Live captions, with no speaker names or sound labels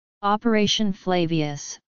Operation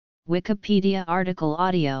Flavius, Wikipedia article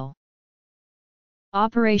audio.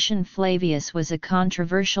 Operation Flavius was a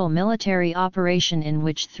controversial military operation in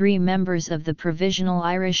which 3 members of the Provisional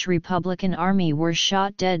Irish Republican Army were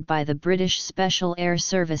shot dead by the British Special Air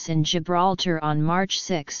Service in Gibraltar on March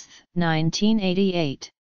 6,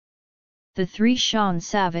 1988. The 3 Sean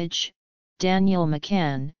Savage, Daniel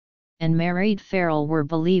McCann, and Mairead Farrell were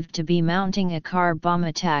believed to be mounting a car bomb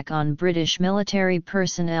attack on British military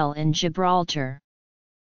personnel in Gibraltar.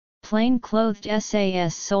 Plain-clothed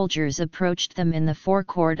SAS soldiers approached them in the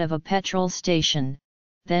forecourt of a petrol station,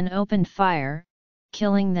 then opened fire,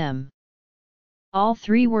 killing them. All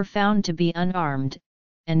 3 were found to be unarmed,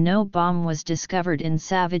 and no bomb was discovered in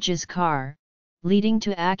Savage's car, leading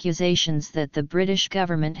to accusations that the British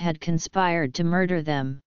government had conspired to murder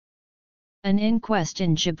them. An inquest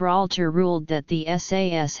in Gibraltar ruled that the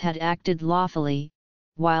SAS had acted lawfully,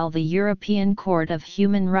 while the European Court of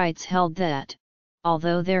Human Rights held that,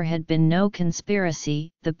 although there had been no conspiracy,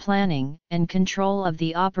 the planning and control of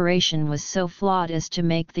the operation was so flawed as to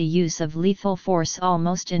make the use of lethal force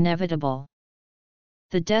almost inevitable.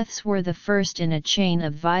 The deaths were the first in a chain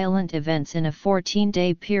of violent events in a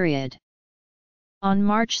 14-day period. On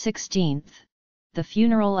March 16, the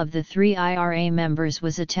funeral of the 3 IRA members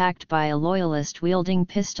was attacked by a loyalist wielding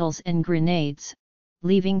pistols and grenades,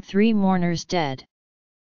 leaving 3 mourners dead.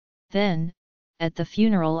 Then, at the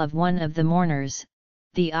funeral of one of the mourners,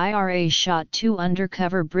 the IRA shot 2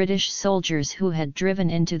 undercover British soldiers who had driven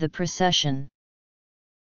into the procession.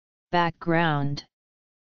 Background.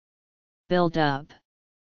 Build-up.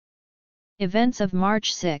 Events of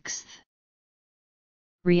March 6.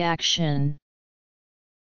 Reaction.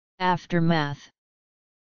 Aftermath.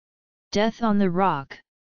 Death on the Rock.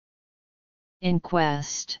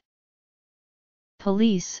 Inquest.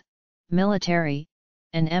 Police, military,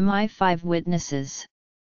 and MI5 witnesses.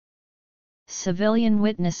 Civilian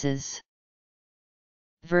witnesses.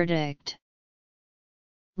 Verdict.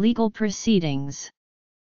 Legal proceedings.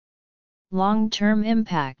 Long-term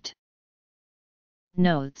impact.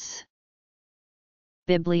 Notes.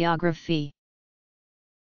 Bibliography.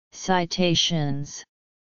 Citations.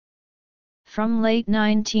 From late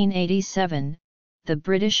 1987, the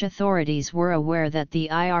British authorities were aware that the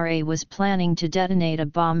IRA was planning to detonate a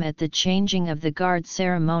bomb at the changing of the guard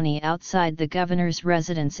ceremony outside the governor's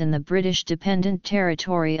residence in the British Dependent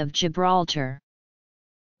Territory of Gibraltar.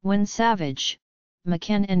 When Savage,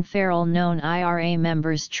 McCann and Farrell, known IRA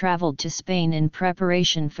members, travelled to Spain in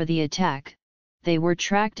preparation for the attack, they were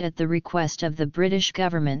tracked at the request of the British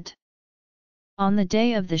government. On the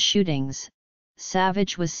day of the shootings,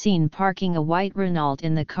 Savage was seen parking a white Renault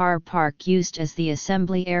in the car park used as the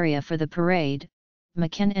assembly area for the parade.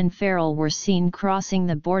 McCann and Farrell were seen crossing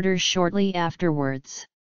the border shortly afterwards.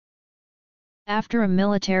 After a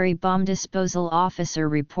military bomb disposal officer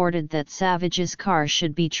reported that Savage's car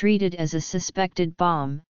should be treated as a suspected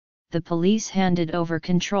bomb, the police handed over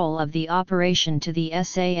control of the operation to the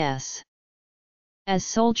SAS. As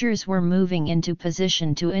soldiers were moving into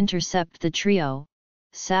position to intercept the trio,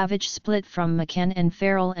 Savage split from McCann and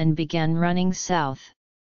Farrell and began running south.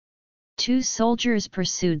 2 soldiers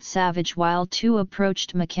pursued Savage while 2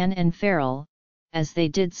 approached McCann and Farrell. As they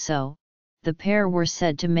did so, the pair were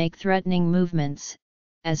said to make threatening movements,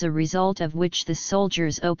 as a result of which the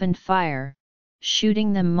soldiers opened fire,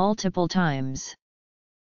 shooting them multiple times.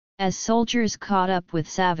 As soldiers caught up with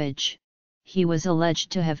Savage, he was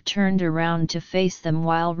alleged to have turned around to face them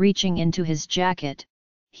while reaching into his jacket.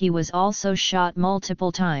 He was also shot multiple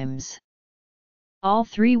times. All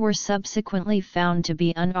 3 were subsequently found to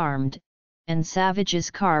be unarmed, and Savage's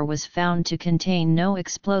car was found to contain no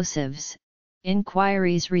explosives.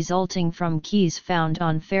 Inquiries resulting from keys found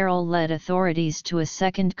on Farrell led authorities to a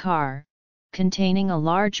second car, containing a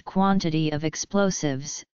large quantity of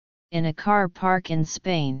explosives, in a car park in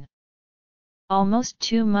Spain. Almost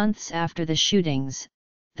 2 months after the shootings,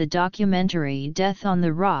 the documentary Death on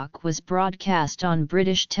the Rock was broadcast on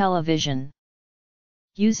British television.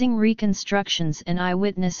 Using reconstructions and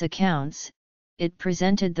eyewitness accounts, it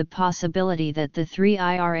presented the possibility that the 3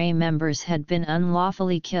 IRA members had been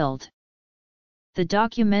unlawfully killed. The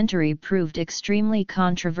documentary proved extremely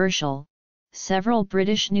controversial. Several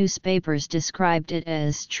British newspapers described it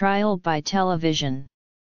as trial by television.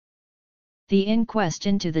 The inquest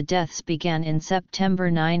into the deaths began in September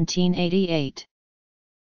 1988.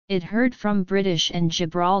 It heard from British and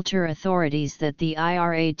Gibraltar authorities that the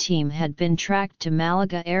IRA team had been tracked to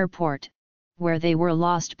Malaga Airport, where they were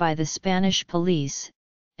lost by the Spanish police,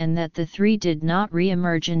 and that the 3 did not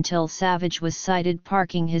re-emerge until Savage was sighted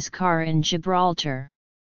parking his car in Gibraltar.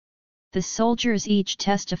 The soldiers each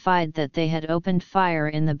testified that they had opened fire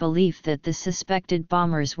in the belief that the suspected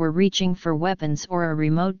bombers were reaching for weapons or a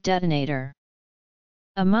remote detonator.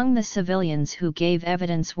 Among the civilians who gave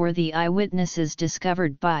evidence were the eyewitnesses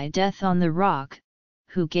discovered by Death on the Rock,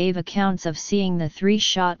 who gave accounts of seeing the three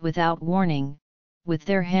shot without warning, with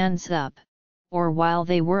their hands up, or while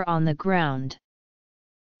they were on the ground.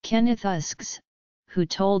 Kenneth Usks, who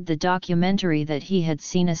told the documentary that he had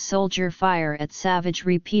seen a soldier fire at Savage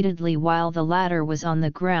repeatedly while the latter was on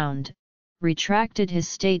the ground, retracted his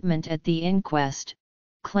statement at the inquest,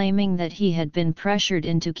 claiming that he had been pressured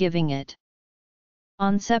into giving it.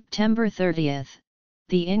 On September 30,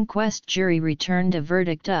 the inquest jury returned a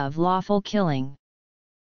verdict of lawful killing.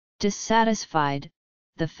 Dissatisfied,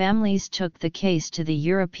 the families took the case to the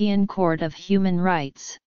European Court of Human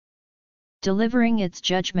Rights. Delivering its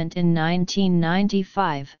judgment in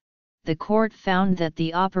 1995, the court found that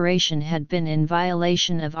the operation had been in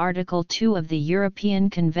violation of Article 2 of the European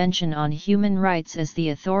Convention on Human Rights, as the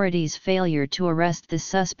authorities' failure to arrest the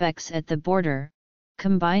suspects at the border,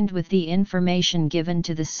 combined with the information given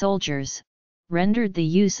to the soldiers, rendered the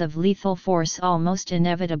use of lethal force almost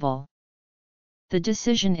inevitable. The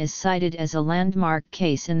decision is cited as a landmark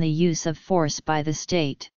case in the use of force by the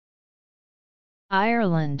state.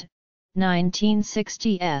 Ireland,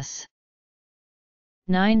 1960s,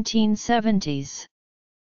 1970s,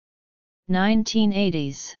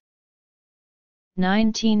 1980s,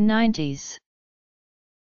 1990s.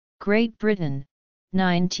 Great Britain,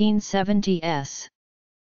 1970s,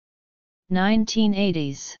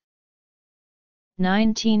 1980s,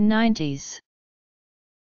 1990s.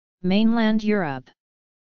 Mainland Europe.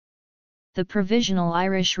 The Provisional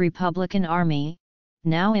Irish Republican Army,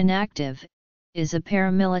 now inactive, is a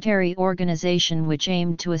paramilitary organisation which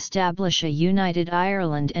aimed to establish a united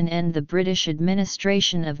Ireland and end the British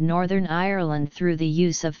administration of Northern Ireland through the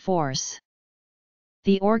use of force.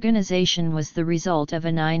 The organisation was the result of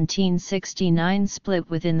a 1969 split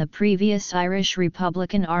within the previous Irish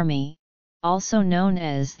Republican Army, also known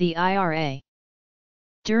as the IRA.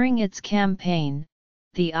 During its campaign,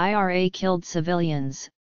 the IRA killed civilians,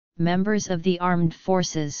 members of the armed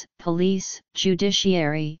forces, police,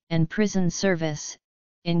 judiciary, and prison service,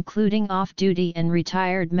 including off-duty and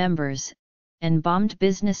retired members, and bombed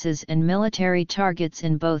businesses and military targets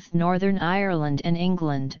in both Northern Ireland and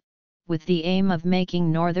England, with the aim of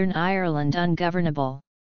making Northern Ireland ungovernable.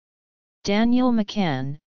 Daniel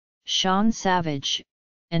McCann, Sean Savage,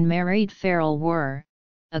 and Mairead Farrell were,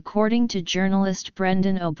 according to journalist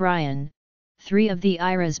Brendan O'Brien, three of the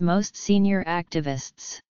IRA's most senior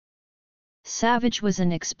activists. Savage was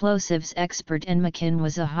an explosives expert and McCann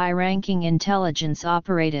was a high-ranking intelligence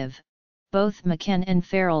operative. Both McCann and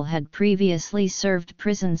Farrell had previously served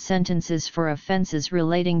prison sentences for offences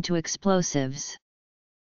relating to explosives.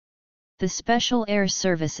 The Special Air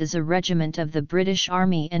Service is a regiment of the British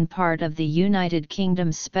Army and part of the United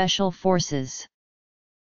Kingdom's Special Forces.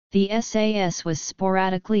 The SAS was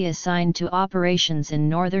sporadically assigned to operations in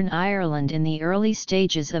Northern Ireland in the early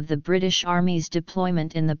stages of the British Army's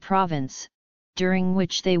deployment in the province, during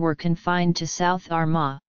which they were confined to South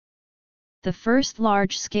Armagh. The first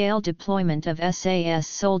large-scale deployment of SAS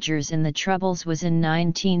soldiers in the Troubles was in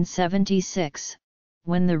 1976,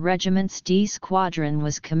 when the regiment's D Squadron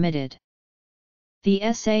was committed. The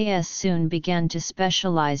SAS soon began to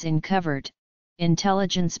specialize in covert,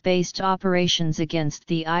 intelligence-based operations against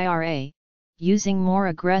the IRA, using more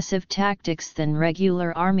aggressive tactics than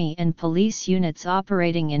regular army and police units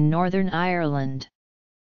operating in Northern Ireland.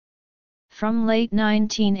 From late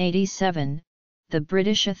 1987, the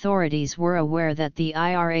British authorities were aware that the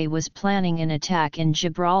IRA was planning an attack in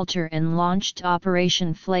Gibraltar and launched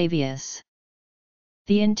Operation Flavius.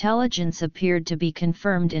 The intelligence appeared to be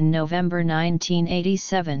confirmed in November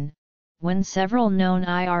 1987, when several known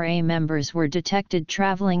IRA members were detected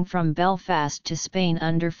travelling from Belfast to Spain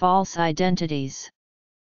under false identities.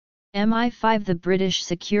 MI5 The British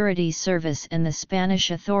Security Service and the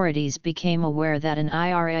Spanish authorities became aware that an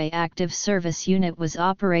IRA active service unit was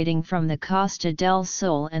operating from the Costa del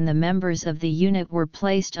Sol and the members of the unit were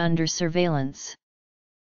placed under surveillance.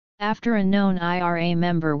 After a known IRA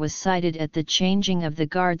member was sighted at the changing of the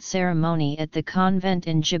guard ceremony at the convent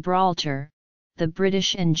in Gibraltar, the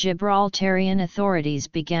British and Gibraltarian authorities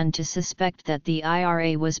began to suspect that the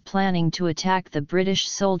IRA was planning to attack the British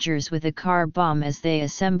soldiers with a car bomb as they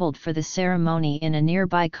assembled for the ceremony in a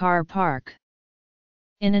nearby car park.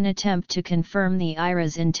 In an attempt to confirm the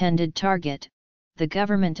IRA's intended target, the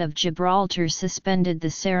government of Gibraltar suspended the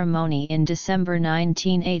ceremony in December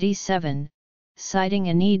 1987, citing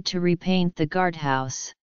a need to repaint the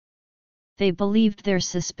guardhouse. They believed their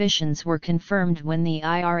suspicions were confirmed when the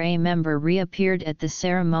IRA member reappeared at the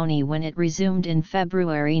ceremony when it resumed in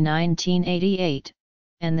February 1988,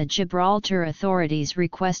 and the Gibraltar authorities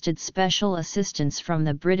requested special assistance from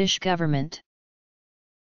the British government.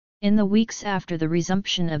 In the weeks after the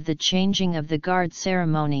resumption of the changing of the guard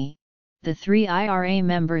ceremony, the 3 IRA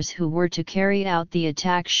members who were to carry out the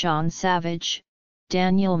attack, Sean Savage,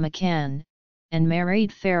 Daniel McCann, and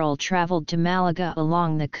Mairead Farrell, travelled to Malaga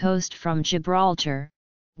along the coast from Gibraltar,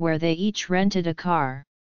 where they each rented a car.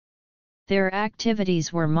 Their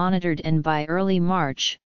activities were monitored, and by early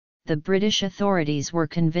March, the British authorities were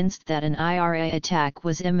convinced that an IRA attack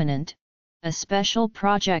was imminent. A special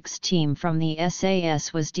projects team from the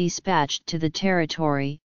SAS was dispatched to the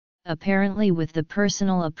territory, apparently with the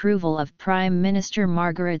personal approval of Prime Minister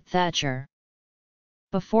Margaret Thatcher.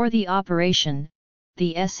 Before the operation,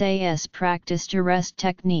 the SAS practiced arrest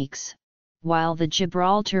techniques, while the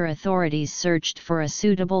Gibraltar authorities searched for a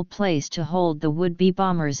suitable place to hold the would-be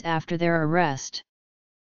bombers after their arrest.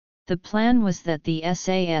 The plan was that the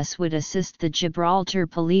SAS would assist the Gibraltar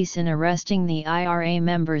police in arresting the IRA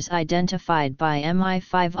members identified by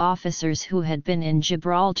MI5 officers who had been in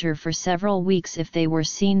Gibraltar for several weeks if they were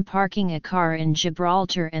seen parking a car in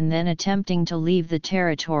Gibraltar and then attempting to leave the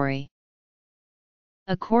territory.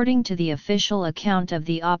 According to the official account of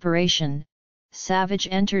the operation, Savage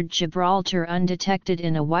entered Gibraltar undetected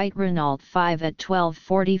in a white Renault 5 at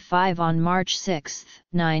 12:45 on March 6,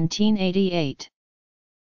 1988.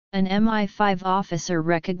 An MI5 officer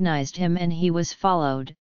recognized him and he was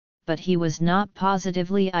followed, but he was not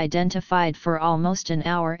positively identified for almost an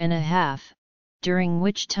hour and a half, during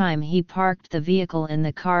which time he parked the vehicle in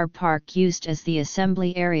the car park used as the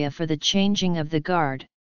assembly area for the changing of the guard.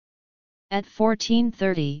 At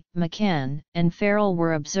 14:30, McCann and Farrell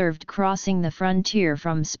were observed crossing the frontier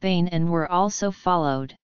from Spain and were also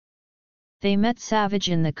followed. They met Savage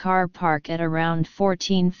in the car park at around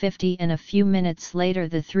 14:50, and a few minutes later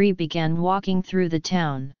the 3 began walking through the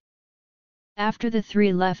town. After the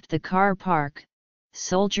 3 left the car park,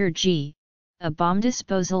 Soldier G, a bomb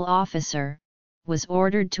disposal officer, was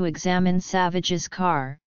ordered to examine Savage's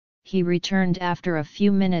car. He returned after a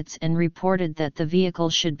few minutes and reported that the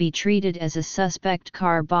vehicle should be treated as a suspect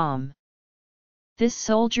car bomb. This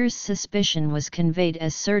soldier's suspicion was conveyed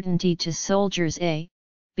as certainty to soldiers A,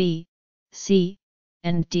 B, C,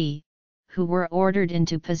 and D, who were ordered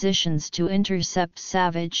into positions to intercept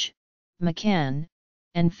Savage, McCann,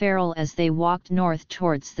 and Farrell as they walked north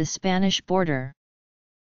towards the Spanish border.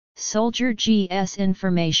 Soldier G's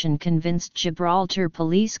information convinced Gibraltar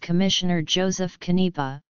Police Commissioner Joseph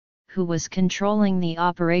Canepa, who was controlling the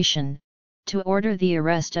operation, to order the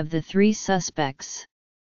arrest of the 3 suspects.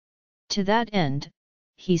 To that end,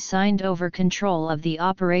 he signed over control of the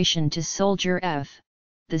operation to Soldier F,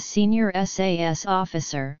 the senior SAS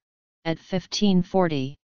officer, at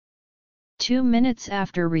 15:40. 2 minutes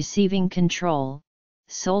after receiving control,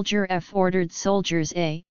 Soldier F ordered soldiers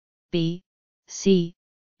A, B, C,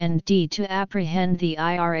 and D to apprehend the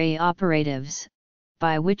IRA operatives,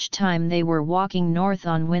 by which time they were walking north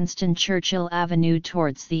on Winston Churchill Avenue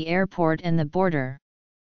towards the airport and the border.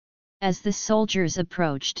 As the soldiers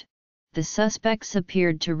approached, the suspects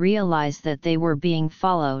appeared to realize that they were being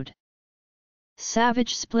followed.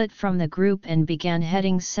 Savage split from the group and began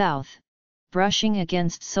heading south, brushing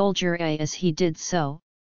against Soldier A as he did so.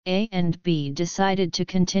 A and B decided to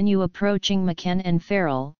continue approaching McCann and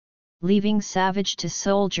Farrell, leaving Savage to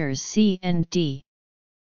soldiers C and D.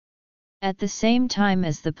 At the same time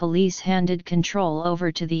as the police handed control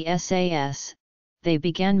over to the SAS, they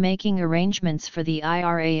began making arrangements for the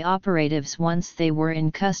IRA operatives once they were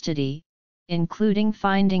in custody, including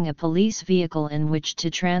finding a police vehicle in which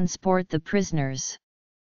to transport the prisoners.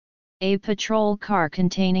 A patrol car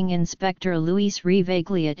containing Inspector Luis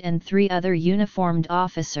Revegliat and 3 other uniformed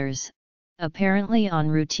officers, apparently on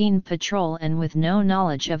routine patrol and with no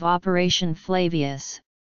knowledge of Operation Flavius,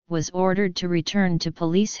 was ordered to return to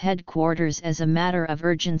police headquarters as a matter of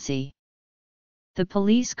urgency. The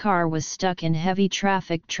police car was stuck in heavy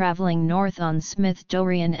traffic traveling north on Smith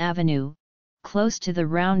Dorrien Avenue, close to the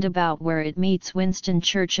roundabout where it meets Winston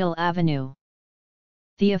Churchill Avenue.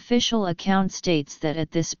 The official account states that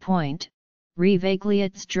at this point,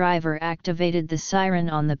 Revegliat's driver activated the siren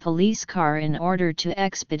on the police car in order to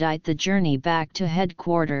expedite the journey back to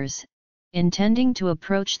headquarters, intending to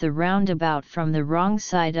approach the roundabout from the wrong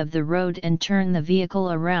side of the road and turn the vehicle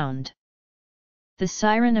around. The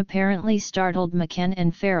siren apparently startled McCann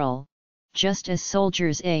and Farrell, just as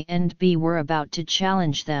soldiers A and B were about to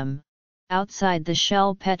challenge them, outside the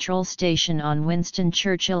Shell petrol station on Winston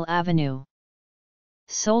Churchill Avenue.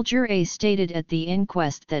 Soldier A stated at the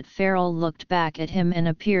inquest that Farrell looked back at him and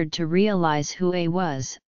appeared to realize who A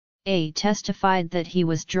was. A testified that he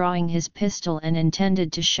was drawing his pistol and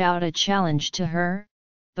intended to shout a challenge to her,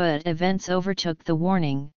 but events overtook the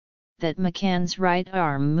warning, that McCann's right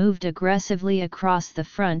arm moved aggressively across the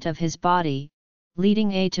front of his body,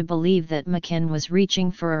 leading A to believe that McCann was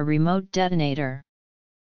reaching for a remote detonator.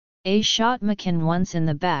 A shot McCann once in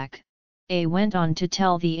the back. A went on to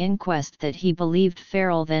tell the inquest that he believed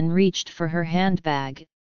Farrell then reached for her handbag,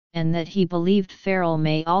 and that he believed Farrell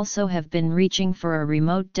may also have been reaching for a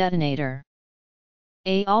remote detonator.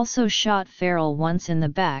 A also shot Farrell once in the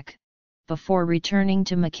back. Before returning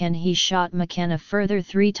to McCann, he shot McCann a further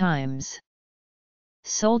 3 times.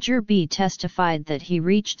 Soldier B testified that he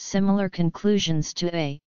reached similar conclusions to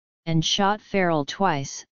A, and shot Farrell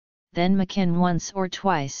twice, then McCann once or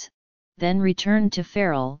twice, then returned to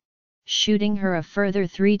Farrell, shooting her a further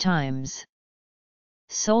 3 times.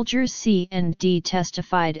 Soldiers C and D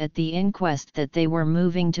testified at the inquest that they were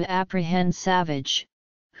moving to apprehend Savage,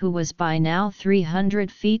 who was by now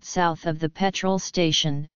 300 feet south of the petrol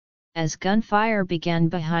station, as gunfire began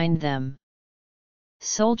behind them.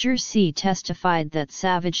 Soldier C testified that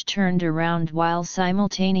Savage turned around while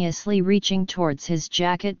simultaneously reaching towards his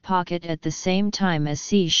jacket pocket at the same time as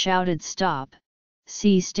C shouted "Stop."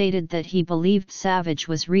 C stated that he believed Savage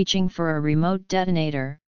was reaching for a remote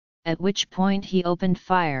detonator, at which point he opened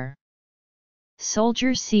fire.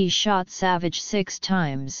 Soldier C shot Savage 6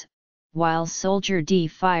 times, while Soldier D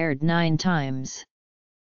fired 9 times.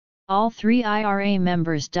 All 3 IRA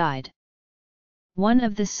members died. One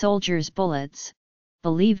of the soldiers' bullets,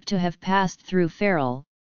 believed to have passed through Farrell,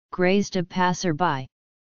 grazed a passerby.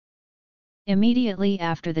 Immediately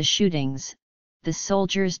after the shootings, the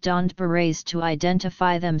soldiers donned berets to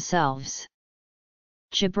identify themselves.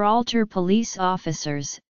 Gibraltar police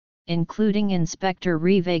officers, including Inspector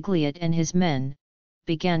Revagliat and his men,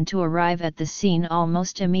 began to arrive at the scene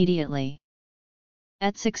almost immediately.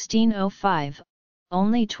 At 16:05,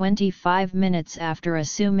 only 25 minutes after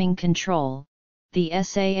assuming control, the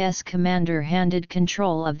SAS commander handed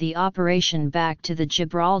control of the operation back to the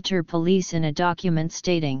Gibraltar police in a document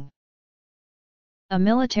stating, "A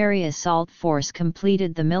military assault force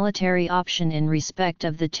completed the military option in respect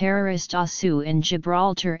of the terrorist ASU in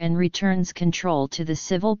Gibraltar and returns control to the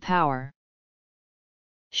civil power."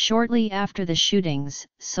 Shortly after the shootings,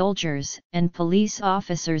 soldiers and police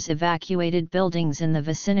officers evacuated buildings in the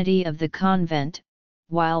vicinity of the convent,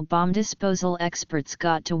 while bomb disposal experts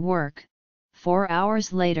got to work. 4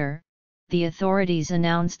 hours later, the authorities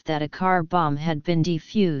announced that a car bomb had been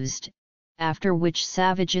defused, after which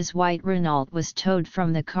Savage's white Renault was towed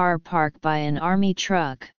from the car park by an army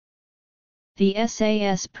truck. The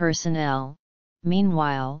SAS personnel,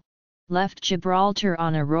 meanwhile, left Gibraltar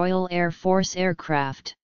on a Royal Air Force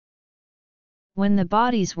aircraft. When the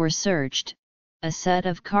bodies were searched, a set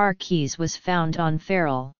of car keys was found on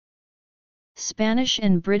Farrell. Spanish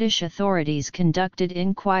and British authorities conducted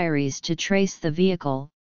inquiries to trace the vehicle,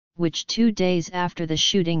 which 2 days after the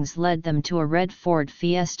shootings led them to a red Ford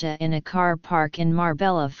Fiesta in a car park in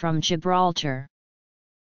Marbella from Gibraltar.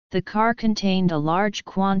 The car contained a large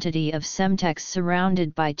quantity of Semtex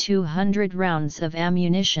surrounded by 200 rounds of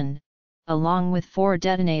ammunition, along with 4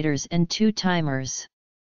 detonators and 2 timers.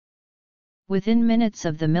 Within minutes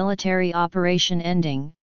of the military operation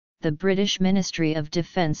ending, the British Ministry of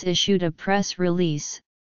Defence issued a press release,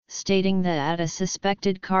 stating that a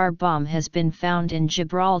suspected car bomb has been found in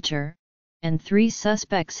Gibraltar, and 3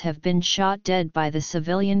 suspects have been shot dead by the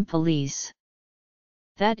civilian police.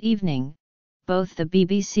 That evening, both the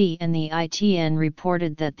BBC and the ITN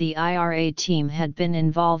reported that the IRA team had been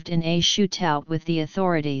involved in a shootout with the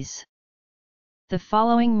authorities. The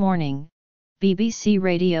following morning, BBC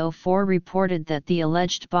Radio 4 reported that the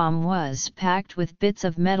alleged bomb was packed with bits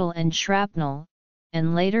of metal and shrapnel,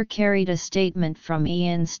 and later carried a statement from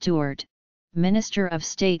Ian Stewart, Minister of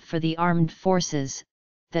State for the Armed Forces,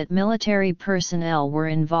 that military personnel were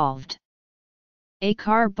involved. A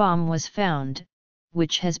car bomb was found,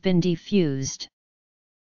 which has been defused.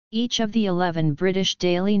 Each of the 11 British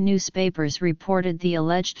daily newspapers reported the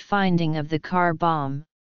alleged finding of the car bomb,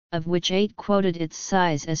 of which 8 quoted its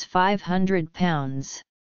size as 500 pounds.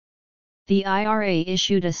 The IRA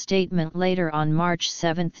issued a statement later on March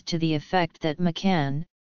 7 to the effect that McCann,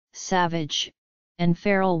 Savage, and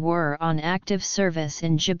Farrell were on active service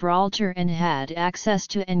in Gibraltar and had access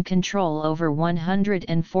to and control over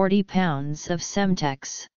 140 pounds of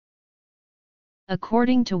Semtex.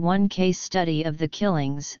 According to one case study of the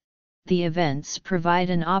killings, the events provide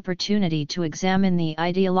an opportunity to examine the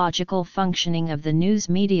ideological functioning of the news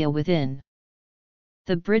media within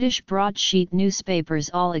The British broadsheet newspapers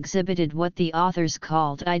all exhibited what the authors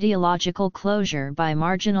called ideological closure by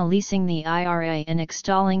marginalising the IRA and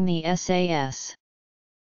extolling the SAS.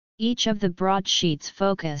 Each of the broadsheets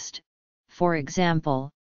focused, for example,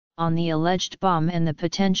 on the alleged bomb and the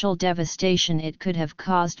potential devastation it could have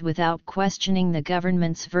caused without questioning the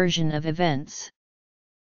government's version of events.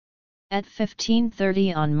 At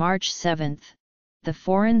 15:30 on March 7, the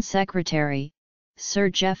Foreign Secretary, Sir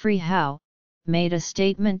Geoffrey Howe, made a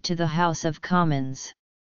statement to the House of Commons.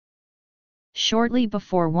 Shortly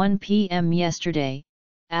before 1 p.m. yesterday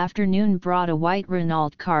afternoon brought a white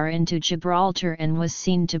Renault car into Gibraltar and was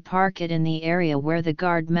seen to park it in the area where the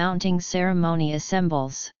guard mounting ceremony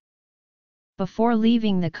assembles. Before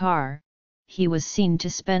leaving the car, he was seen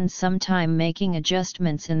to spend some time making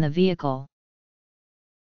adjustments in the vehicle.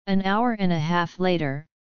 An hour and a half later,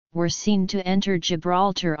 were seen to enter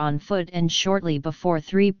Gibraltar on foot and shortly before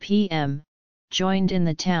 3 p.m., joined in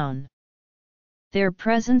the town. Their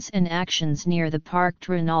presence and actions near the parked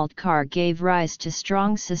Renault car gave rise to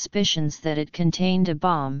strong suspicions that it contained a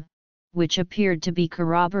bomb, which appeared to be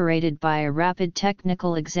corroborated by a rapid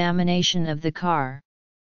technical examination of the car.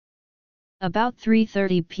 About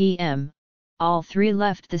 3:30 p.m., all three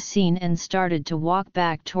left the scene and started to walk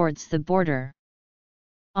back towards the border.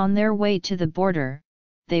 On their way to the border,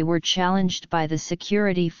 they were challenged by the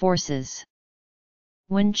security forces.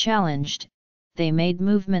 When challenged, they made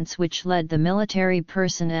movements which led the military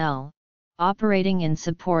personnel, operating in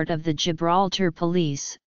support of the Gibraltar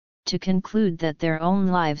police, to conclude that their own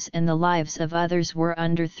lives and the lives of others were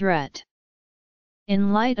under threat.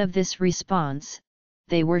 In light of this response,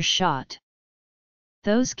 they were shot.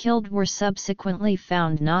 Those killed were subsequently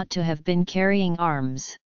found not to have been carrying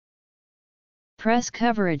arms. Press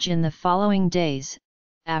coverage in the following days,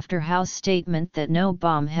 after Howe's statement that no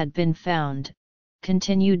bomb had been found,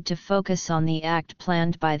 continued to focus on the act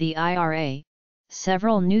planned by the IRA.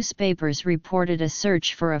 Several newspapers reported a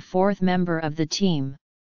search for a fourth member of the team.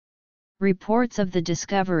 Reports of the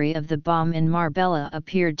discovery of the bomb in Marbella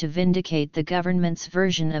appeared to vindicate the government's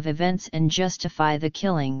version of events and justify the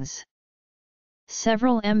killings.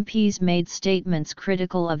 Several MPs made statements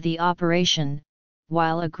critical of the operation,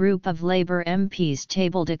 while a group of Labour MPs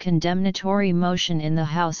tabled a condemnatory motion in the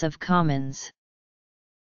House of Commons.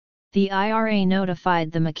 The IRA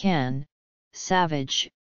notified the McCann, Savage,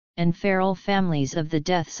 and Farrell families of the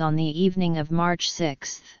deaths on the evening of March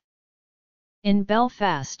 6. In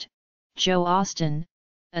Belfast, Joe Austin,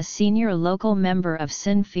 a senior local member of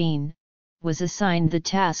Sinn Féin, was assigned the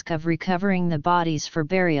task of recovering the bodies for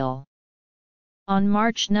burial. On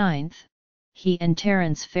March 9, he and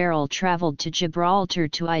Terence Farrell travelled to Gibraltar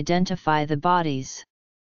to identify the bodies.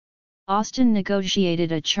 Austin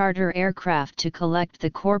negotiated a charter aircraft to collect the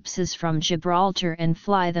corpses from Gibraltar and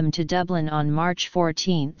fly them to Dublin on March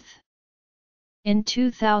 14. In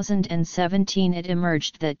 2017 it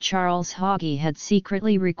emerged that Charles Haughey had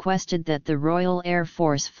secretly requested that the Royal Air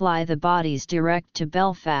Force fly the bodies direct to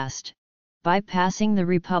Belfast, bypassing the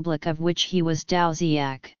Republic of which he was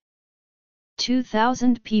Dowsiak.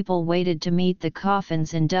 2,000 people waited to meet the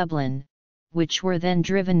coffins in Dublin, which were then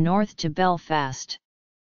driven north to Belfast.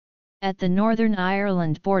 At the Northern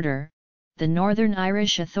Ireland border, the Northern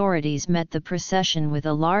Irish authorities met the procession with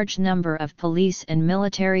a large number of police and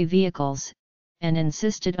military vehicles, and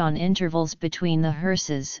insisted on intervals between the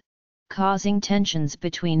hearses, causing tensions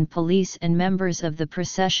between police and members of the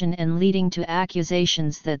procession and leading to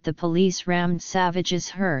accusations that the police rammed Savage's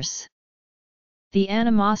hearse. The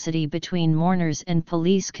animosity between mourners and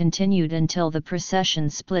police continued until the procession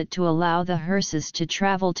split to allow the hearses to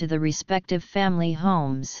travel to the respective family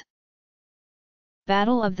homes.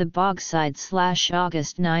 Battle of the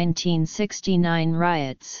Bogside/August 1969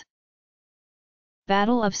 riots.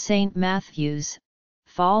 Battle of St. Matthews,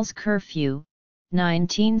 Falls Curfew,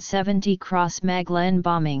 1970 Crossmaglen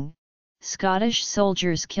bombing, Scottish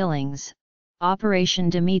soldiers' killings, Operation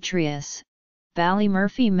Demetrius,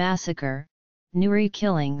 Ballymurphy massacre, Newry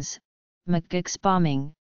killings, McGuick's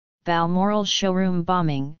bombing, Balmoral showroom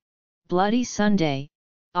bombing, Bloody Sunday,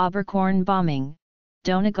 Abercorn bombing,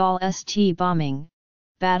 Donegal St bombing,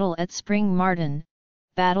 Battle at Spring Martin,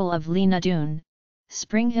 Battle of Lenadoon,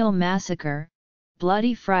 Spring Hill massacre,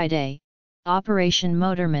 Bloody Friday, Operation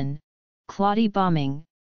Motorman, Claudy bombing,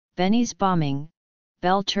 Benny's bombing,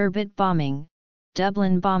 Belturbet bombing,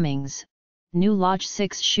 Dublin bombings, New Lodge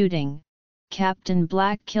 6 shooting, Captain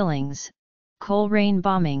Black killings, Coleraine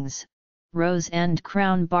bombings, Rose and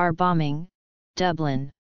Crown Bar bombing,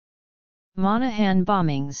 Dublin. Monaghan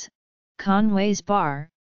bombings, Conway's Bar,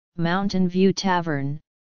 Mountain View Tavern,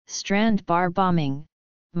 Strand Bar bombing,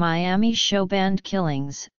 Miami Showband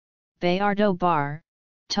killings, Bayardo Bar,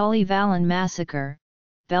 Tullyvallen Massacre,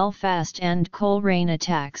 Belfast and Coleraine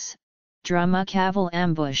attacks, Drumacaville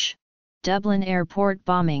ambush, Dublin airport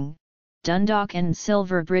bombing, Dundalk and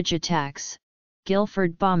Silver Bridge attacks,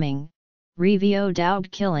 Guildford bombing, Revio Dowd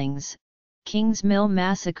killings, Kingsmill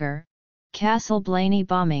massacre, Castle Blaney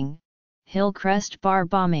bombing, Hillcrest bar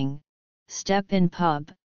bombing, Step In pub,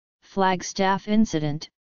 Flagstaff incident,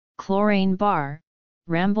 Coleraine bar,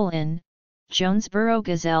 Ramble Inn, Jonesboro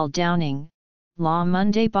Gazelle downing, Law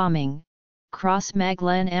Monday bombing,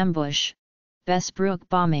 Crossmaglen ambush, Bessbrook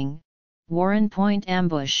bombing, Warren Point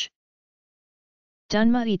ambush,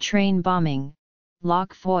 Dunmuddy train bombing,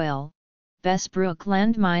 Loch Foyle, Bessbrook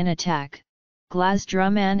landmine attack,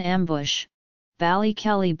 Glasdrumman ambush,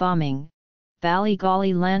 Ballykelly bombing,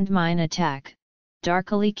 Ballygolly landmine attack,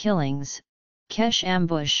 Darkly killings, Kesh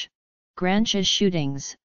ambush, Granches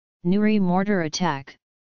shootings, Newry mortar attack,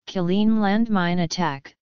 Killeen landmine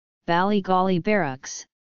attack, Ballygolly barracks,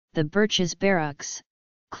 the Birches barracks,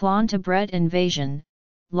 Clontebret invasion,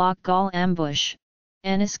 Loch Gall ambush,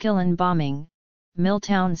 Enniskillen bombing,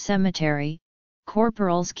 Milltown cemetery,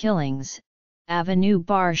 Corporals killings, Avenue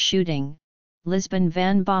bar shooting, Lisbon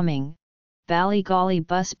van bombing, Ballygolly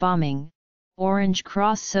bus bombing, Orange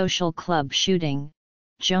Cross social club shooting,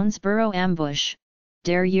 Jonesboro ambush,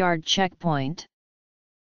 Dare Yard checkpoint,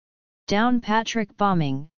 Downpatrick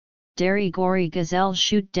bombing, Derrygorry Gazelle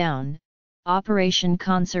shoot down, Operation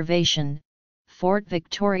Conservation, Fort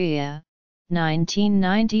Victoria,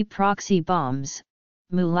 1990 proxy bombs,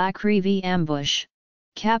 Mullaghreevy ambush,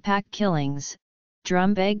 Capac killings,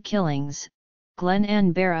 Drumbeg killings, Glen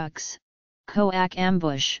Ann barracks, Coac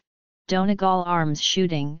ambush, Donegal arms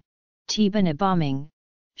shooting, Tebana bombing,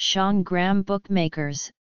 Sean Graham bookmakers,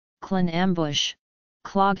 Clan ambush,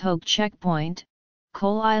 Cloghogue checkpoint,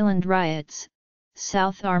 Coal Island riots,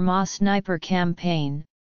 South Armagh sniper campaign,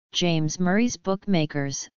 James Murray's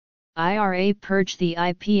bookmakers, IRA purge the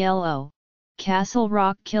IPLO, Castle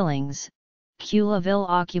Rock killings, Culeville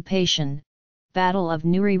occupation, Battle of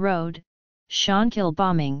Newry Road, Shankill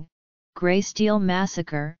bombing, Greysteel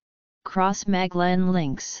massacre, Crossmaglen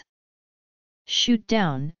links. Shoot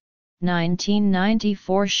down,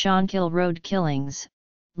 1994 Shankill Road killings,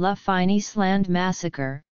 La Finisland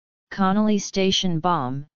massacre, Connolly Station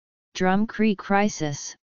bomb, Drum Creek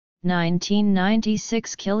crisis,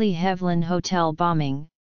 1996 Killyhevlin Hotel bombing,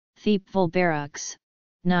 Thiepval Barracks,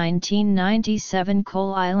 1997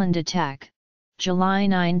 Coal Island attack, July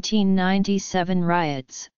 1997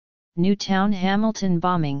 riots, Newtown Hamilton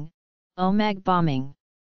bombing, Omagh bombing,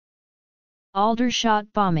 Aldershot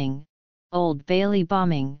bombing, Old Bailey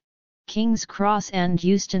bombing, King's Cross and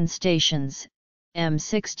Euston stations,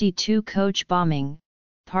 M62 coach bombing,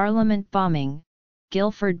 Parliament bombing,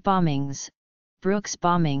 Guildford bombings, Brooks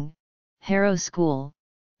bombing, Harrow School,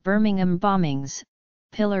 Birmingham bombings,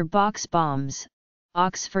 Pillar box bombs,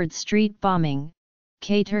 Oxford Street bombing,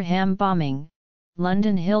 Caterham bombing,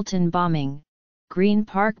 London Hilton bombing, Green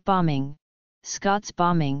Park bombing, Scots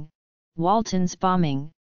bombing, Waltons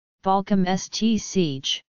bombing, Balcombe St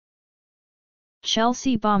siege,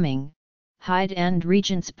 Chelsea bombing, Hyde and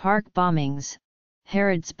Regent's Park bombings,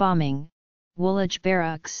 Harrods bombing, Woolwich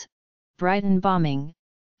barracks, Brighton bombing,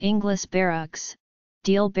 Inglis barracks,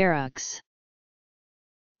 Deal barracks,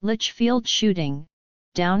 Lichfield shooting,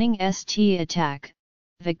 Downing St attack,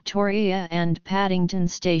 Victoria and Paddington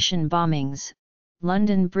station bombings,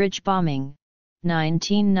 London Bridge bombing,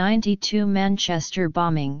 1992 Manchester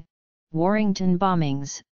bombing, Warrington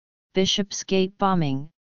bombings, Bishopsgate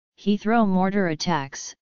bombing, Heathrow mortar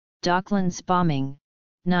attacks, Docklands bombing,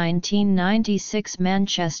 1996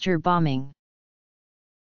 Manchester bombing,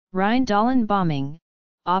 Rheindahlem bombing,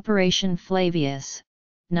 Operation Flavius,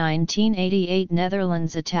 1988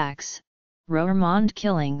 Netherlands attacks, Roermond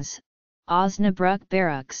killings, Osnabrück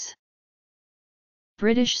barracks.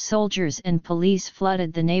 British soldiers and police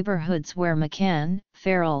flooded the neighbourhoods where McCann,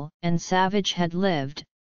 Farrell, and Savage had lived,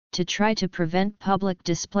 to try to prevent public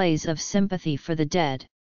displays of sympathy for the dead.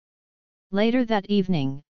 Later that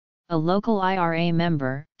evening, a local IRA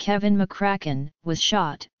member, Kevin McCracken, was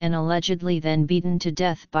shot and allegedly then beaten to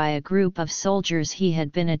death by a group of soldiers he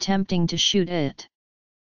had been attempting to shoot at.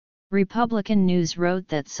 Republican News wrote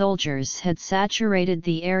that soldiers had saturated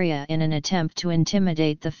the area in an attempt to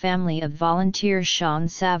intimidate the family of volunteer Sean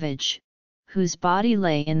Savage, whose body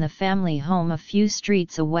lay in the family home a few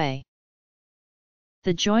streets away.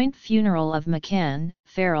 The joint funeral of McCann,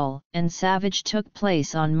 Farrell, and Savage took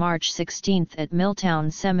place on March 16 at Milltown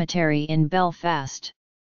Cemetery in Belfast.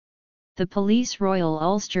 The Police Royal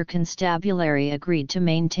Ulster Constabulary agreed to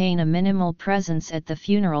maintain a minimal presence at the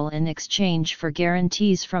funeral in exchange for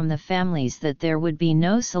guarantees from the families that there would be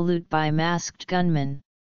no salute by masked gunmen.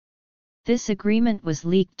 This agreement was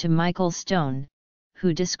leaked to Michael Stone,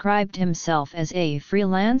 who described himself as a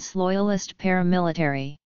freelance loyalist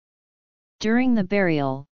paramilitary. During the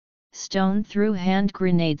burial, Stone threw hand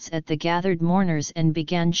grenades at the gathered mourners and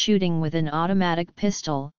began shooting with an automatic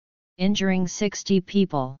pistol, injuring 60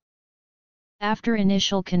 people. After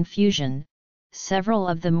initial confusion, several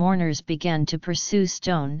of the mourners began to pursue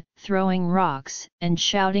Stone, throwing rocks and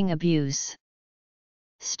shouting abuse.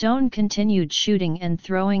 Stone continued shooting and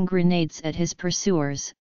throwing grenades at his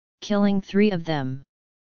pursuers, killing 3 of them.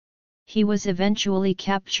 He was eventually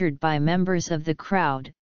captured by members of the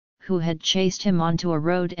crowd, who had chased him onto a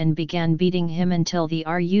road and began beating him until the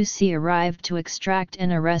RUC arrived to extract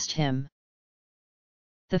and arrest him.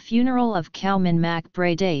 The funeral of Cowman Mac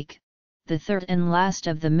Bradake, the third and last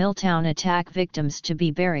of the Milltown attack victims to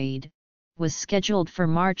be buried, was scheduled for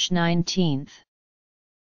March 19.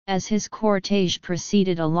 As his cortege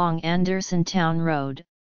proceeded along Andersontown Road,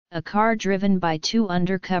 a car driven by 2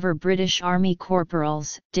 undercover British Army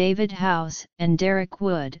corporals, David Howes and Derek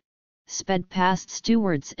Wood, sped past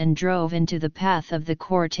stewards and drove into the path of the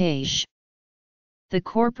cortege. The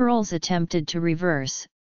corporals attempted to reverse,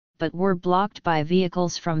 but were blocked by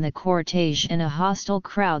vehicles from the cortege and a hostile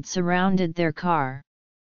crowd surrounded their car.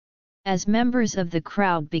 As members of the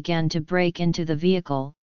crowd began to break into the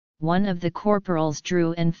vehicle, one of the corporals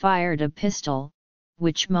drew and fired a pistol,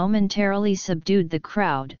 which momentarily subdued the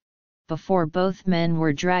crowd, before both men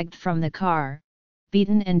were dragged from the car,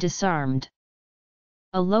 beaten and disarmed.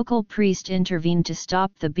 A local priest intervened to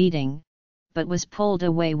stop the beating, but was pulled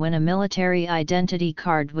away when a military identity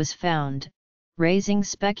card was found, raising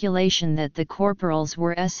speculation that the corporals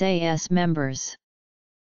were SAS members.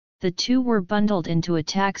 The 2 were bundled into a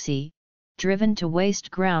taxi, driven to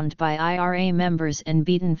waste ground by IRA members and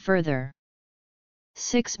beaten further.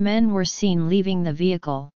 6 men were seen leaving the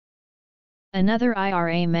vehicle. Another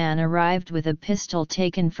IRA man arrived with a pistol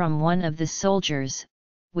taken from one of the soldiers,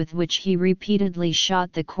 with which he repeatedly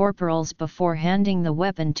shot the corporals before handing the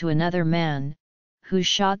weapon to another man, who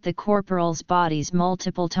shot the corporals' bodies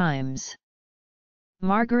multiple times.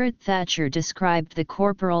 Margaret Thatcher described the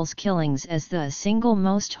corporals' killings as the single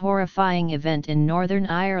most horrifying event in Northern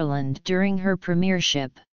Ireland during her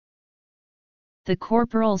premiership. The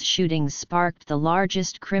corporals' shootings sparked the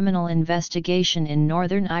largest criminal investigation in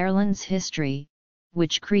Northern Ireland's history,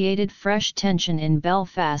 which created fresh tension in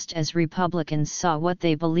Belfast as Republicans saw what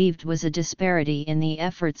they believed was a disparity in the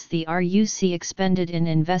efforts the RUC expended in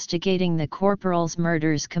investigating the corporals'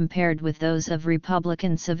 murders compared with those of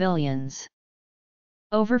Republican civilians.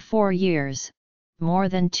 Over 4 years, more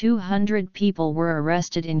than 200 people were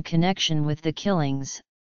arrested in connection with the killings,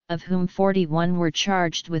 of whom 41 were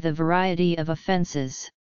charged with a variety of offences.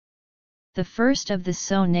 The first of the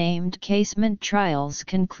so-named casement trials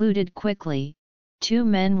concluded quickly. 2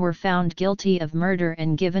 men were found guilty of murder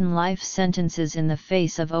and given life sentences in the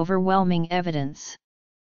face of overwhelming evidence.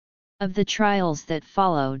 Of the trials that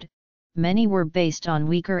followed, many were based on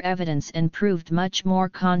weaker evidence and proved much more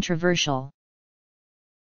controversial.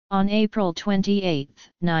 On April 28,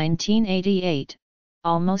 1988,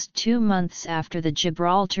 almost 2 months after the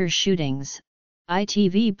Gibraltar shootings,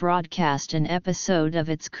 ITV broadcast an episode of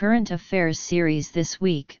its Current Affairs series This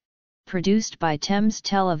Week, produced by Thames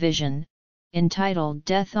Television, entitled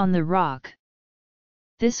Death on the Rock.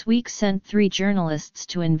 This Week sent 3 journalists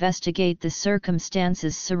to investigate the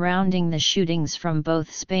circumstances surrounding the shootings from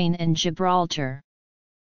both Spain and Gibraltar.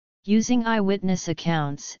 Using eyewitness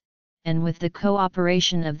accounts, and with the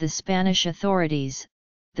cooperation of the Spanish authorities,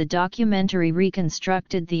 the documentary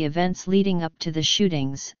reconstructed the events leading up to the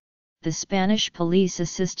shootings. The Spanish police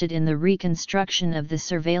assisted in the reconstruction of the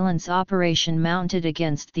surveillance operation mounted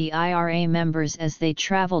against the IRA members as they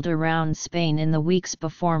traveled around Spain in the weeks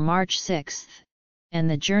before March 6, and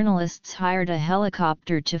the journalists hired a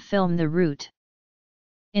helicopter to film the route.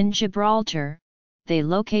 In Gibraltar, they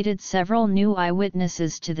located several new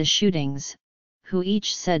eyewitnesses to the shootings, who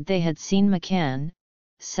each said they had seen McCann,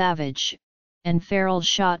 Savage, and Farrell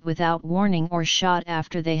shot without warning or shot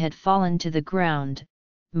after they had fallen to the ground.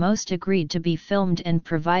 Most agreed to be filmed and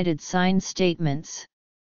provided signed statements.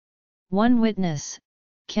 One witness,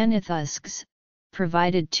 Kenneth Usks,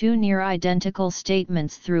 provided 2 near-identical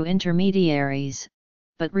statements through intermediaries,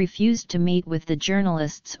 but refused to meet with the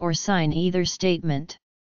journalists or sign either statement.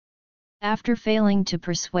 After failing to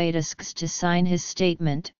persuade Usks to sign his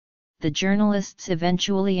statement, the journalists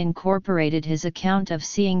eventually incorporated his account of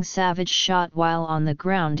seeing Savage shot while on the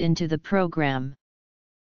ground into the program.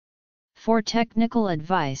 For technical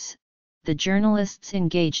advice, the journalists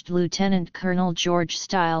engaged Lieutenant Colonel George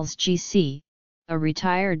Stiles GC, a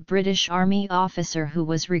retired British Army officer who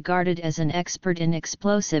was regarded as an expert in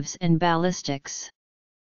explosives and ballistics.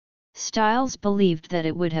 Stiles believed that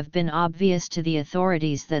it would have been obvious to the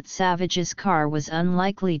authorities that Savage's car was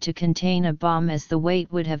unlikely to contain a bomb, as the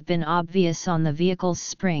weight would have been obvious on the vehicle's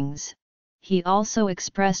springs. He also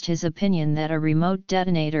expressed his opinion that a remote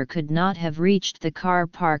detonator could not have reached the car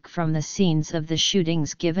park from the scenes of the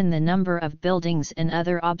shootings given the number of buildings and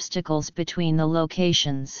other obstacles between the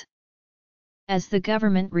locations. As the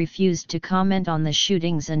government refused to comment on the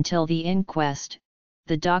shootings until the inquest,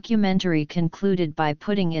 the documentary concluded by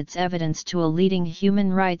putting its evidence to a leading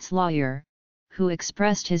human rights lawyer, who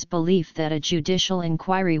expressed his belief that a judicial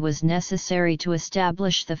inquiry was necessary to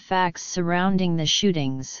establish the facts surrounding the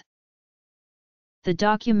shootings. The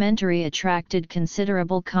documentary attracted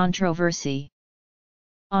considerable controversy.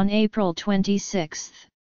 On April 26,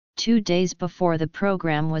 2 days before the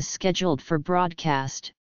program was scheduled for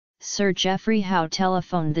broadcast, Sir Geoffrey Howe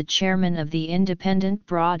telephoned the chairman of the Independent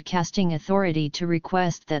Broadcasting Authority to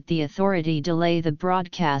request that the authority delay the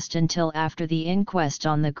broadcast until after the inquest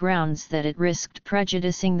on the grounds that it risked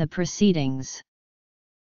prejudicing the proceedings.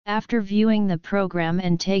 After viewing the program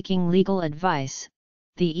and taking legal advice,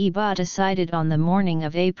 the IBA decided on the morning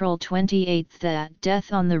of April 28 that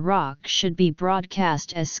Death on the Rock should be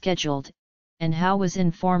broadcast as scheduled, and Howe was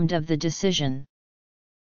informed of the decision.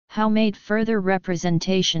 Howe made further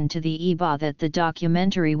representation to the IBA that the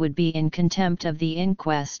documentary would be in contempt of the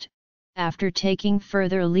inquest. After taking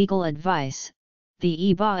further legal advice,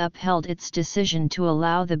 the IBA upheld its decision to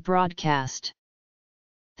allow the broadcast.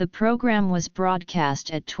 The program was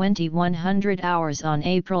broadcast at 2100 hours on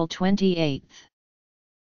April 28.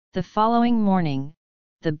 The following morning,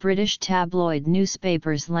 the British tabloid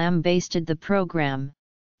newspapers lambasted the program,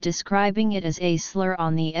 describing it as a slur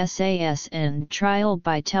on the SAS and trial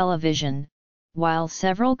by television, while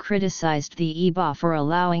several criticized the IBA for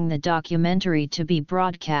allowing the documentary to be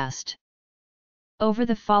broadcast. Over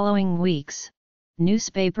the following weeks,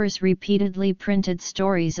 newspapers repeatedly printed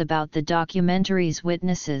stories about the documentary's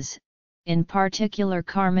witnesses, in particular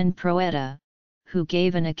Carmen Proeta, who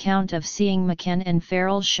gave an account of seeing McCann and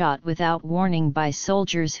Farrell shot without warning by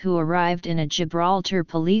soldiers who arrived in a Gibraltar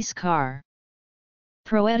police car.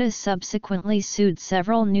 Proeta subsequently sued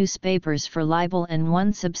several newspapers for libel and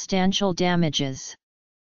won substantial damages.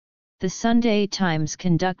 The Sunday Times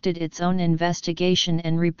conducted its own investigation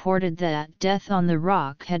and reported that Death on the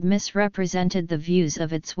Rock had misrepresented the views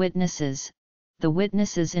of its witnesses. The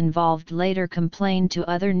witnesses involved later complained to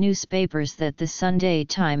other newspapers that the Sunday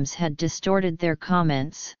Times had distorted their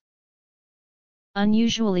comments.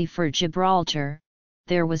 Unusually for Gibraltar,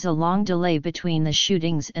 there was a long delay between the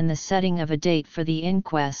shootings and the setting of a date for the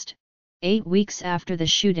inquest. 8 weeks after the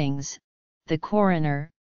shootings, the coroner,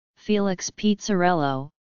 Felix Pizzarello,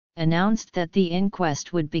 announced that the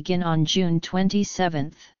inquest would begin on June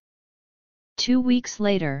 27. 2 weeks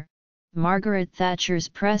later, Margaret Thatcher's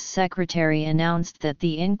press secretary announced that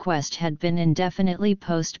the inquest had been indefinitely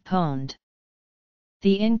postponed.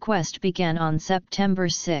 The inquest began on September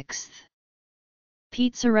 6.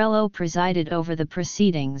 Pizzarello presided over the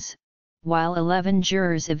proceedings, while 11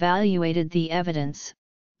 jurors evaluated the evidence.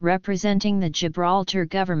 Representing the Gibraltar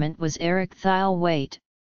government was Eric Thile-Waite,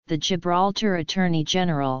 the Gibraltar Attorney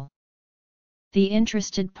General. The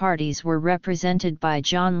interested parties were represented by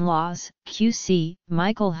John Laws, QC,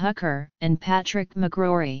 Michael Hooker, and Patrick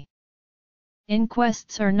McGrory.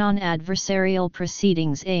 Inquests are non-adversarial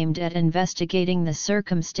proceedings aimed at investigating the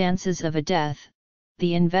circumstances of a death.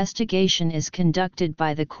 The investigation is conducted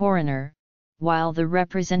by the coroner, while the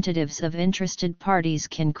representatives of interested parties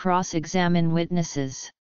can cross-examine witnesses.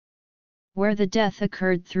 Where the death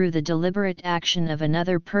occurred through the deliberate action of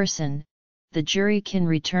another person, the jury can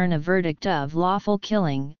return a verdict of lawful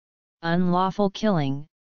killing, unlawful killing,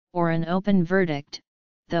 or an open verdict,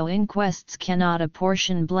 though inquests cannot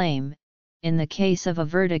apportion blame. In the case of a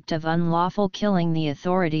verdict of unlawful killing, the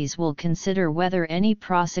authorities will consider whether any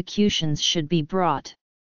prosecutions should be brought.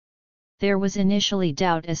 There was initially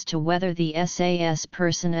doubt as to whether the SAS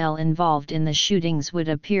personnel involved in the shootings would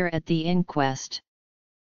appear at the inquest.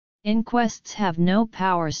 Inquests have no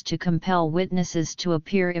powers to compel witnesses to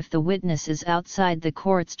appear if the witness is outside the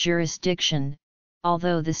court's jurisdiction,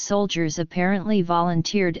 although the soldiers apparently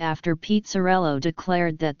volunteered after Pizzarello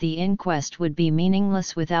declared that the inquest would be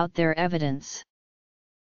meaningless without their evidence.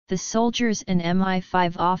 The soldiers and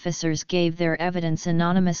MI5 officers gave their evidence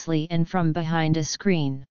anonymously and from behind a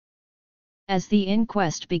screen. As the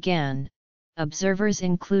inquest began, observers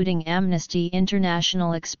including Amnesty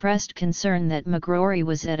International expressed concern that McGrory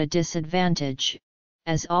was at a disadvantage,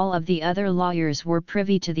 as all of the other lawyers were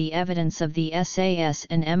privy to the evidence of the SAS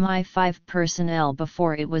and MI5 personnel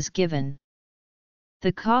before it was given.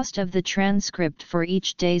 The cost of the transcript for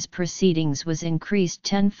each day's proceedings was increased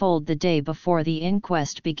tenfold the day before the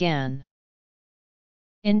inquest began.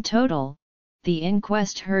 In total, the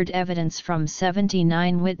inquest heard evidence from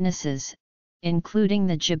 79 witnesses, including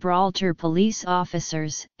the Gibraltar police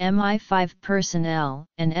officers, MI5 personnel,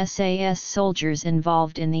 and SAS soldiers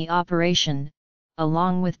involved in the operation,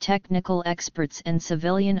 along with technical experts and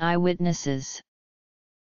civilian eyewitnesses.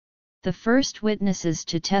 The first witnesses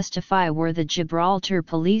to testify were the Gibraltar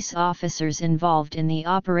police officers involved in the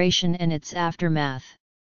operation and its aftermath.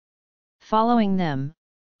 Following them,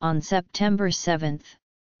 on September 7,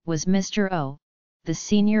 was Mr. O, the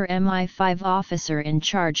senior MI5 officer in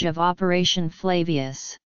charge of Operation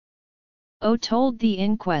Flavius. O told the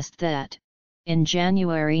inquest that, in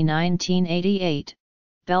January 1988,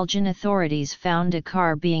 Belgian authorities found a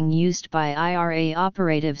car being used by IRA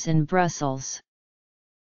operatives in Brussels.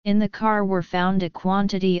 In the car were found a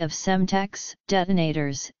quantity of Semtex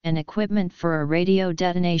detonators and equipment for a radio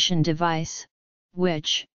detonation device,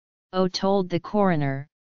 which, O told the coroner,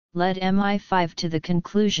 led MI5 to the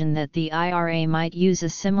conclusion that the IRA might use a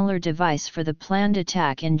similar device for the planned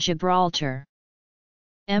attack in Gibraltar.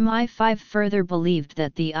 MI5 further believed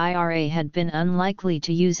that the IRA had been unlikely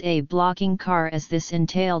to use a blocking car as this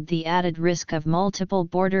entailed the added risk of multiple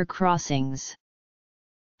border crossings.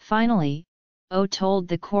 Finally, O told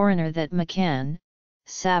the coroner that McCann,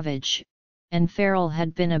 Savage, and Farrell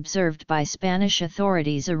had been observed by Spanish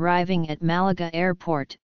authorities arriving at Malaga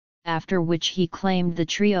Airport, after which he claimed the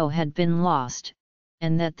trio had been lost,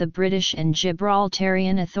 and that the British and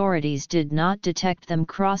Gibraltarian authorities did not detect them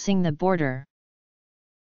crossing the border.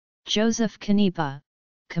 Joseph Canepa,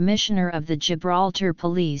 Commissioner of the Gibraltar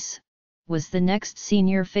Police, was the next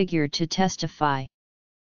senior figure to testify.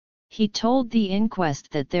 He told the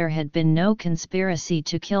inquest that there had been no conspiracy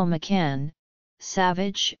to kill McCann,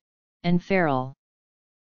 Savage, and Farrell.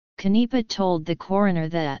 Canepa told the coroner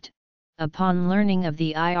that, upon learning of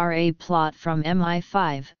the IRA plot from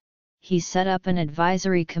MI5, he set up an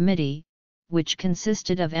advisory committee, which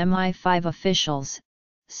consisted of MI5 officials,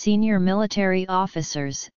 senior military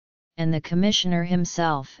officers, and the commissioner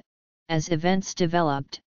himself. As events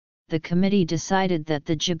developed, the committee decided that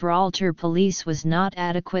the Gibraltar police was not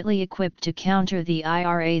adequately equipped to counter the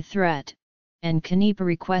IRA threat, and Canepa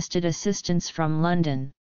requested assistance from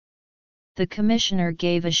London. The commissioner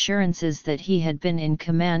gave assurances that he had been in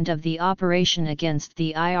command of the operation against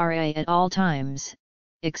the IRA at all times,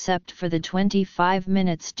 except for the 25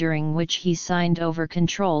 minutes during which he signed over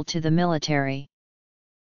control to the military.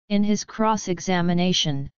 In his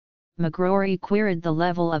cross-examination, McGrory queried the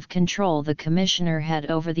level of control the commissioner had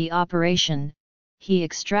over the operation. He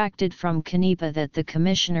extracted from Canepa that the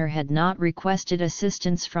commissioner had not requested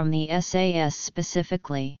assistance from the SAS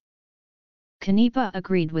specifically. Canepa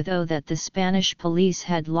agreed with O that the Spanish police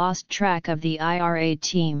had lost track of the IRA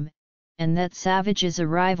team, and that Savage's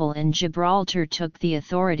arrival in Gibraltar took the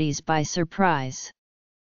authorities by surprise.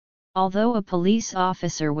 Although a police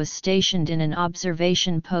officer was stationed in an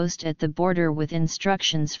observation post at the border with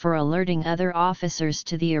instructions for alerting other officers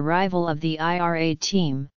to the arrival of the IRA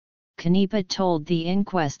team, Canepa told the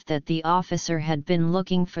inquest that the officer had been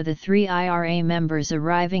looking for the 3 IRA members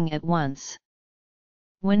arriving at once.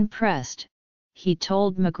 When pressed, he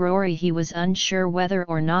told McGrory he was unsure whether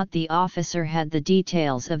or not the officer had the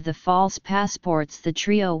details of the false passports the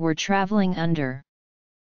trio were traveling under.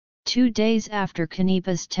 2 days after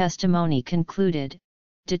Canepa's testimony concluded,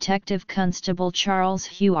 Detective Constable Charles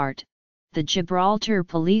Huart, the Gibraltar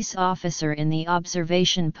police officer in the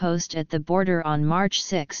observation post at the border on March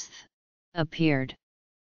 6, appeared.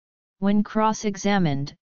 When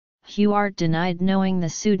cross-examined, Huart denied knowing the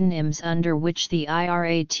pseudonyms under which the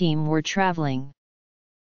IRA team were traveling.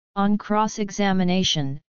 On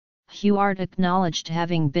cross-examination, Huart acknowledged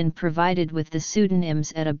having been provided with the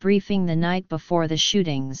pseudonyms at a briefing the night before the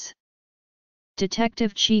shootings.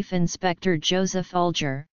 Detective Chief Inspector Joseph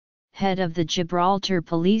Ulger, head of the Gibraltar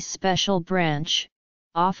Police Special Branch,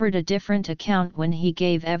 offered a different account when he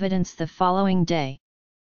gave evidence the following day.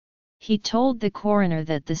 He told the coroner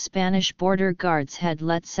that the Spanish border guards had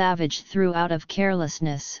let Savage through out of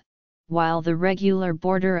carelessness, while the regular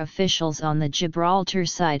border officials on the Gibraltar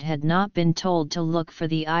side had not been told to look for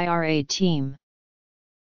the IRA team.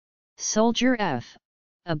 Soldier F,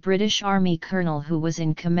 a British Army colonel who was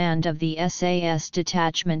in command of the SAS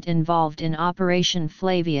detachment involved in Operation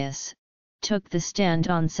Flavius, took the stand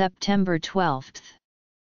on September 12.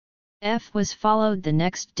 F was followed the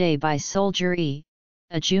next day by Soldier E,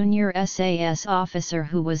 a junior SAS officer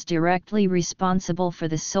who was directly responsible for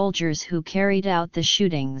the soldiers who carried out the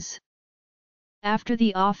shootings. After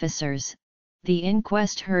the officers, the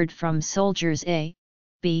inquest heard from soldiers A,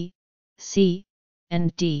 B, C,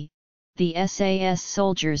 and D, the SAS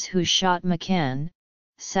soldiers who shot McCann,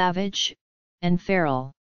 Savage, and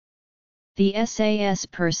Farrell. The SAS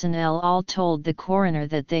personnel all told the coroner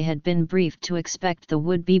that they had been briefed to expect the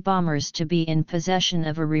would-be bombers to be in possession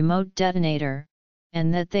of a remote detonator,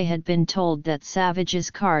 and that they had been told that Savage's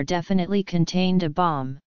car definitely contained a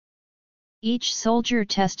bomb. Each soldier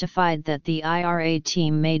testified that the IRA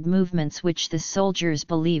team made movements which the soldiers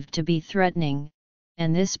believed to be threatening,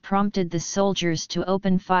 and this prompted the soldiers to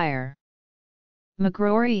open fire.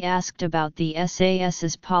 McGrory asked about the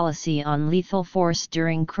SAS's policy on lethal force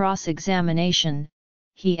during cross-examination.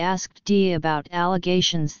 He asked D about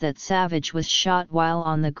allegations that Savage was shot while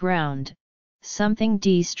on the ground, something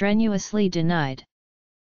D strenuously denied.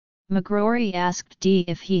 McGrory asked D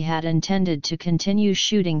if he had intended to continue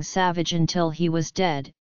shooting Savage until he was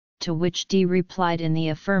dead, to which D replied in the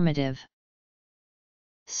affirmative.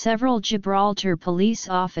 Several Gibraltar police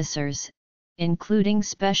officers, including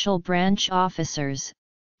special branch officers,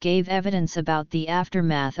 gave evidence about the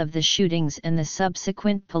aftermath of the shootings and the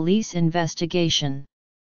subsequent police investigation.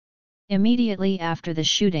 Immediately after the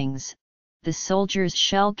shootings, the soldiers'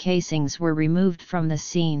 shell casings were removed from the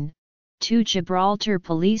scene. 2 Gibraltar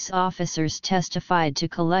police officers testified to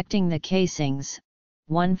collecting the casings,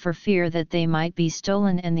 one for fear that they might be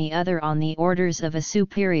stolen and the other on the orders of a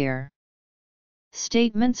superior.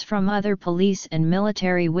 Statements from other police and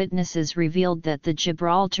military witnesses revealed that the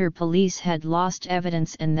Gibraltar police had lost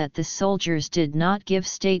evidence and that the soldiers did not give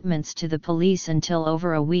statements to the police until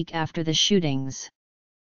over a week after the shootings.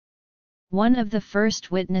 One of the first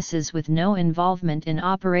witnesses with no involvement in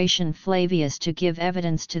Operation Flavius to give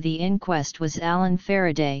evidence to the inquest was Alan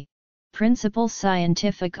Faraday, Principal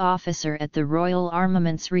Scientific Officer at the Royal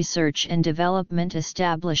Armaments Research and Development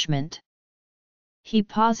Establishment. He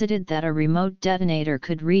posited that a remote detonator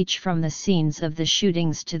could reach from the scenes of the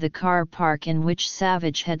shootings to the car park in which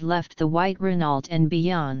Savage had left the white Renault and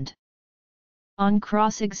beyond. On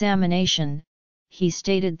cross-examination, he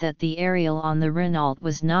stated that the aerial on the Renault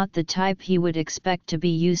was not the type he would expect to be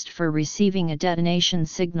used for receiving a detonation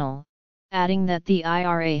signal, adding that the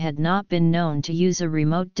IRA had not been known to use a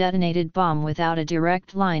remote detonated bomb without a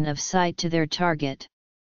direct line of sight to their target.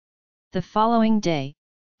 The following day,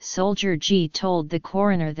 Soldier G told the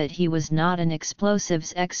coroner that he was not an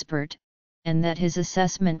explosives expert, and that his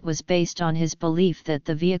assessment was based on his belief that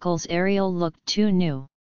the vehicle's aerial looked too new.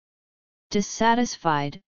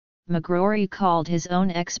 Dissatisfied, McGrory called his own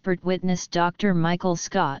expert witness Dr. Michael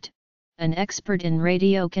Scott, an expert in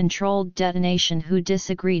radio-controlled detonation who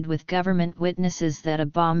disagreed with government witnesses that a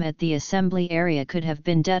bomb at the assembly area could have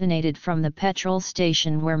been detonated from the petrol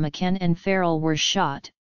station where McCann and Farrell were shot,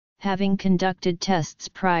 having conducted tests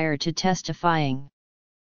prior to testifying.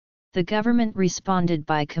 The government responded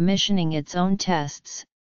by commissioning its own tests,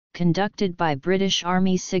 conducted by British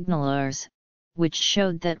Army signallers, which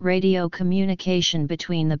showed that radio communication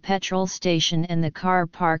between the petrol station and the car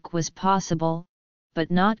park was possible, but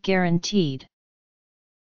not guaranteed.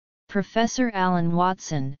 Professor Alan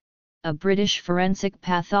Watson, a British forensic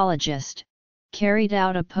pathologist, carried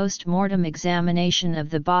out a post-mortem examination of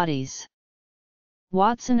the bodies.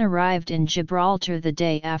 Watson arrived in Gibraltar the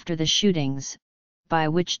day after the shootings, by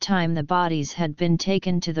which time the bodies had been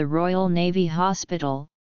taken to the Royal Navy Hospital.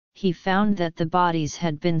 He found that the bodies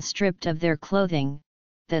had been stripped of their clothing,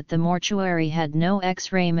 that the mortuary had no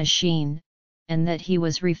X-ray machine, and that he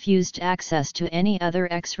was refused access to any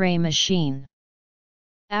other X-ray machine.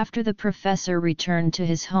 After the professor returned to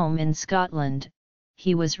his home in Scotland,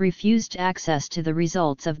 he was refused access to the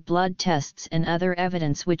results of blood tests and other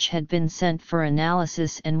evidence which had been sent for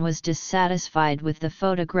analysis and was dissatisfied with the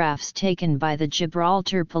photographs taken by the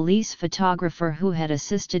Gibraltar police photographer who had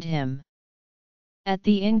assisted him. At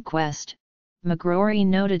the inquest, McGrory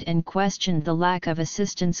noted and questioned the lack of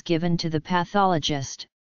assistance given to the pathologist,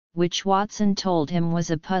 which Watson told him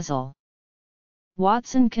was a puzzle.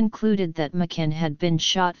 Watson concluded that McCann had been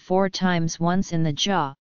shot 4 times, once in the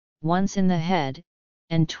jaw, once in the head,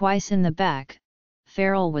 and twice in the back.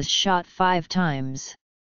 Farrell was shot 5 times.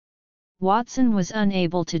 Watson was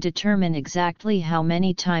unable to determine exactly how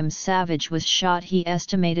many times Savage was shot. He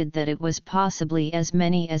estimated that it was possibly as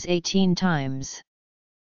many as 18 times.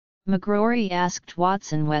 McGrory asked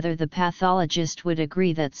Watson whether the pathologist would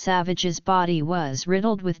agree that Savage's body was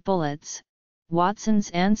riddled with bullets.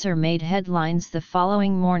 Watson's answer made headlines the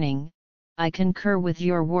following morning: "I concur with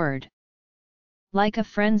your word. Like a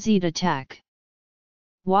frenzied attack."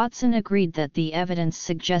 Watson agreed that the evidence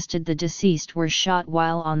suggested the deceased were shot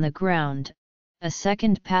while on the ground. A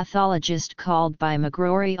second pathologist called by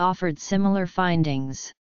McGrory offered similar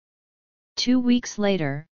findings. 2 weeks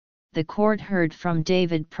later, the court heard from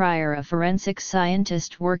David Pryor, a forensic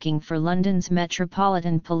scientist working for London's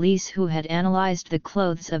Metropolitan Police who had analysed the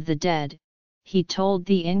clothes of the dead. He told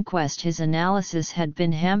the inquest his analysis had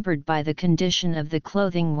been hampered by the condition of the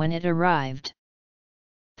clothing when it arrived.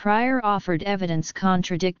 Pryor offered evidence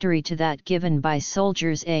contradictory to that given by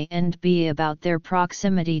soldiers A and B about their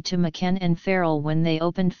proximity to McCann and Farrell when they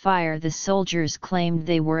opened fire. The soldiers claimed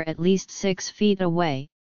they were at least 6 feet away,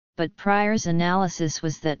 but Pryor's analysis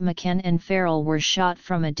was that McCann and Farrell were shot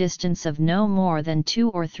from a distance of no more than 2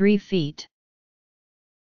 or 3 feet.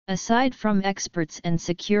 Aside from experts and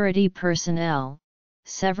security personnel,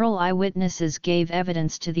 several eyewitnesses gave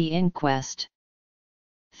evidence to the inquest.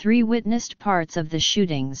 3 witnessed parts of the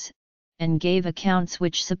shootings, and gave accounts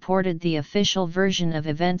which supported the official version of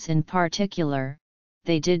events. In particular,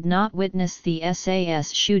 they did not witness the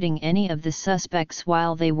SAS shooting any of the suspects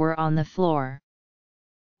while they were on the floor.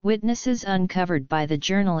 Witnesses uncovered by the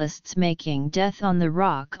journalists making Death on the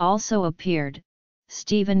Rock also appeared.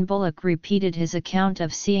 Stephen Bullock repeated his account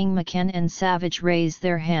of seeing McCann and Savage raise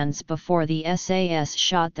their hands before the SAS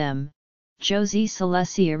shot them. Josie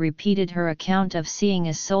Silesia repeated her account of seeing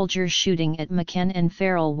a soldier shooting at McCann and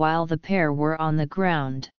Farrell while the pair were on the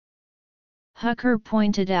ground. Hooker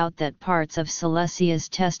pointed out that parts of Silesia's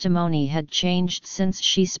testimony had changed since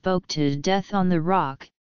she spoke to Death on the Rock,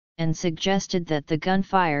 and suggested that the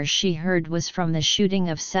gunfire she heard was from the shooting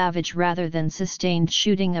of Savage rather than sustained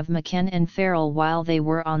shooting of McCann and Farrell while they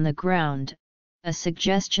were on the ground, a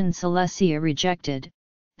suggestion Silesia rejected.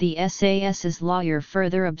 The SAS's lawyer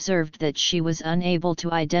further observed that she was unable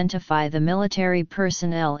to identify the military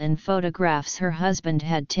personnel in photographs her husband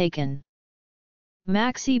had taken.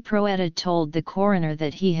 Maxi Proetta told the coroner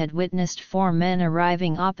that he had witnessed 4 men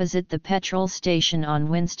arriving opposite the petrol station on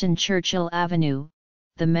Winston Churchill Avenue.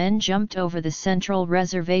 The men jumped over the central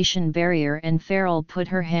reservation barrier and Farrell put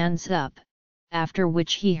her hands up, after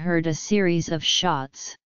which he heard a series of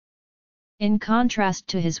shots. In contrast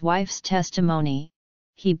to his wife's testimony,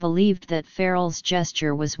 he believed that Farrell's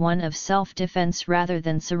gesture was one of self-defense rather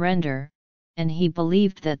than surrender, and he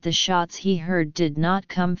believed that the shots he heard did not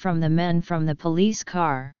come from the men from the police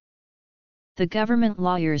car. The government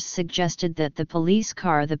lawyers suggested that the police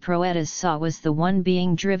car the Proettas saw was the one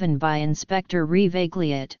being driven by Inspector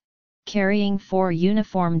Revagliat, carrying 4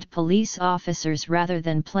 uniformed police officers rather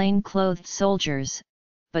than plain-clothed soldiers,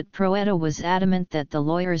 but Proetta was adamant that the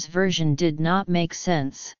lawyer's version did not make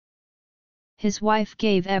sense. His wife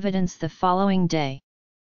gave evidence the following day.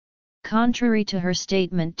 Contrary to her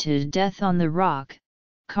statement to Death on the Rock,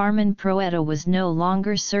 Carmen Proetta was no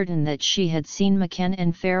longer certain that she had seen McCann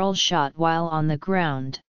and Farrell shot while on the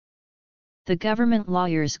ground. The government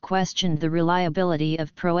lawyers questioned the reliability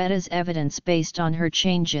of Proetta's evidence based on her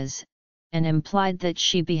changes, and implied that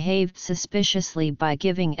she behaved suspiciously by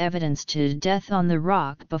giving evidence to Death on the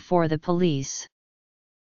Rock before the police.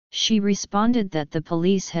 She responded that the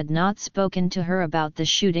police had not spoken to her about the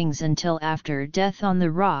shootings until after Death on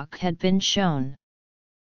the Rock had been shown.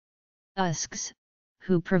 Usks,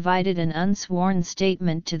 who provided an unsworn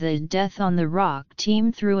statement to the Death on the Rock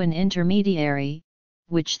team through an intermediary,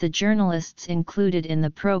 which the journalists included in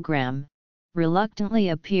the program, reluctantly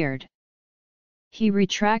appeared. He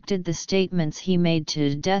retracted the statements he made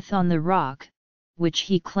to Death on the Rock, which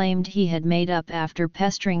he claimed he had made up after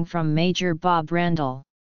pestering from Major Bob Randall.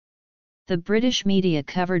 The British media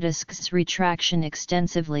covered Usk's retraction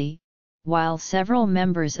extensively, while several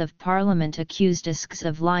members of Parliament accused Usks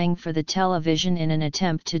of lying for the television in an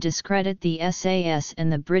attempt to discredit the SAS and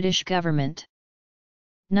the British government.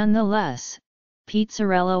 Nonetheless,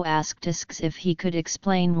 Pizzarello asked Usks if he could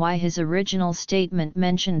explain why his original statement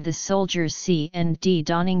mentioned the soldiers C and D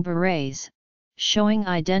donning berets, showing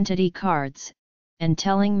identity cards, and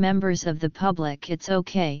telling members of the public it's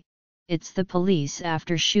okay, it's the police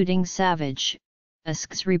after shooting Savage.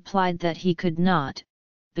 Usks replied that he could not,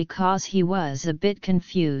 because he was a bit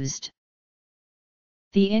confused.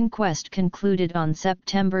 The inquest concluded on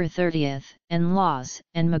September 30, and Laws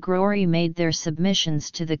and McGrory made their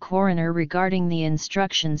submissions to the coroner regarding the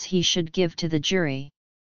instructions he should give to the jury.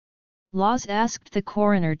 Laws asked the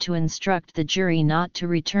coroner to instruct the jury not to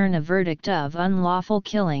return a verdict of unlawful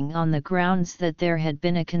killing on the grounds that there had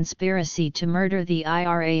been a conspiracy to murder the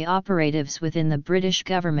IRA operatives within the British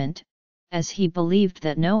government, as he believed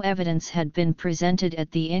that no evidence had been presented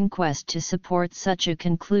at the inquest to support such a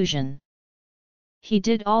conclusion. He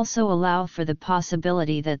did also allow for the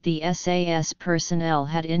possibility that the SAS personnel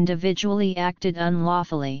had individually acted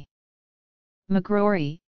unlawfully.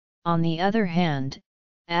 McGrory, on the other hand,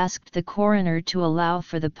 asked the coroner to allow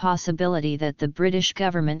for the possibility that the British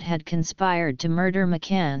government had conspired to murder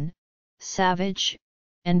McCann, Savage,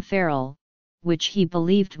 and Farrell, which he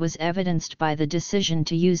believed was evidenced by the decision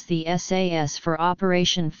to use the SAS for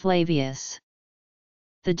Operation Flavius.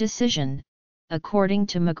 The decision, according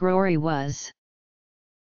to McGrory, was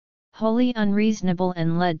wholly unreasonable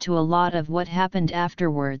and led to a lot of what happened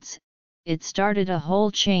afterwards. It started a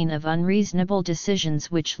whole chain of unreasonable decisions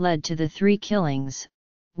which led to the 3 killings,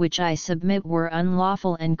 which I submit were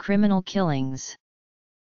unlawful and criminal killings.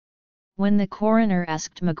 When the coroner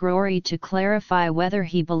asked McGrory to clarify whether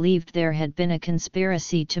he believed there had been a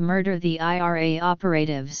conspiracy to murder the IRA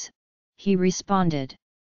operatives, he responded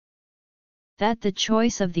that the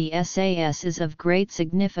choice of the SAS is of great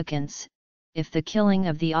significance, if the killing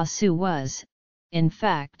of the ASU was, in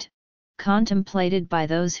fact, contemplated by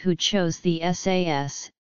those who chose the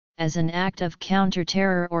SAS, as an act of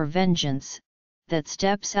counter-terror or vengeance, that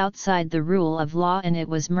steps outside the rule of law and it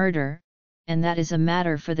was murder, and that is a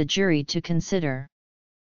matter for the jury to consider.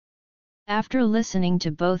 After listening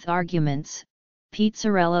to both arguments,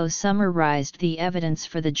 Pizzarello summarized the evidence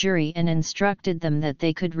for the jury and instructed them that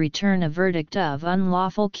they could return a verdict of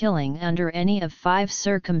unlawful killing under any of 5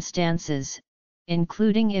 circumstances,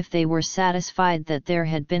 including if they were satisfied that there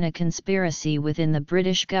had been a conspiracy within the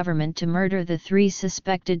British government to murder the 3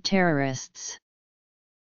 suspected terrorists.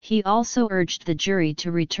 He also urged the jury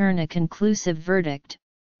to return a conclusive verdict,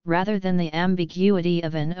 rather than the ambiguity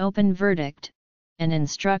of an open verdict, and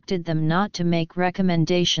instructed them not to make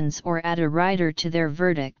recommendations or add a rider to their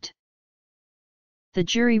verdict. The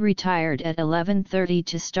jury retired at 11:30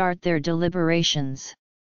 to start their deliberations.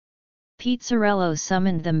 Pizzarello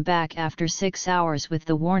summoned them back after 6 hours with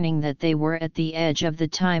the warning that they were at the edge of the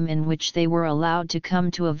time in which they were allowed to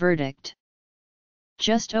come to a verdict.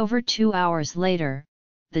 Just over 2 hours later,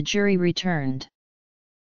 the jury returned.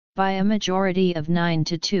 By a majority of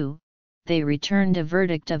 9-2, they returned a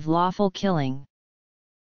verdict of lawful killing.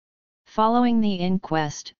 Following the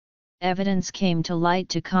inquest, evidence came to light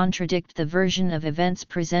to contradict the version of events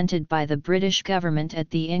presented by the British government at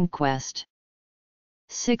the inquest.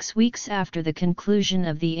 6 weeks after the conclusion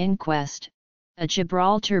of the inquest, a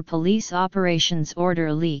Gibraltar police operations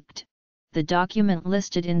order leaked. The document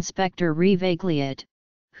listed Inspector Revagliat,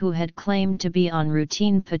 who had claimed to be on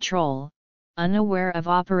routine patrol, unaware of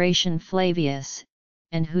Operation Flavius,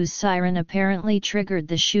 and whose siren apparently triggered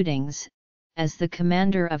the shootings, as the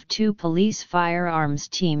commander of 2 police firearms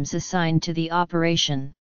teams assigned to the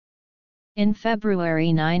operation. In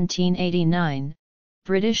February 1989,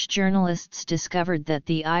 British journalists discovered that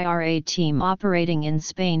the IRA team operating in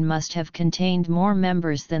Spain must have contained more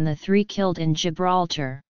members than the 3 killed in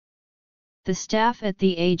Gibraltar. The staff at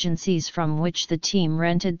the agencies from which the team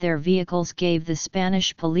rented their vehicles gave the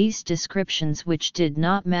Spanish police descriptions which did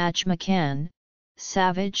not match McCann,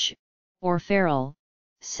 Savage, or Farrell.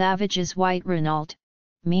 Savage's white Renault,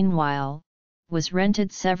 meanwhile, was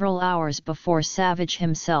rented several hours before Savage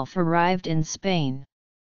himself arrived in Spain.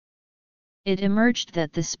 It emerged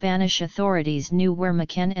that the Spanish authorities knew where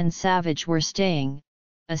McCann and Savage were staying.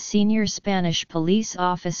 A senior Spanish police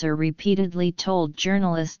officer repeatedly told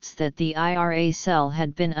journalists that the IRA cell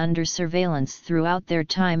had been under surveillance throughout their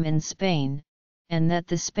time in Spain, and that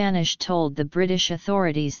the Spanish told the British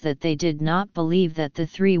authorities that they did not believe that the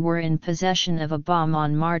 3 were in possession of a bomb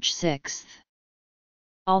on March 6.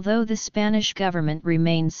 Although the Spanish government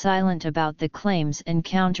remained silent about the claims and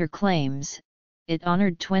counterclaims, it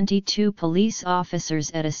honored 22 police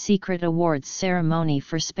officers at a secret awards ceremony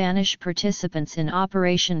for Spanish participants in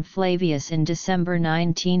Operation Flavius in December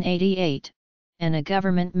 1988, and a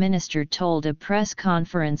government minister told a press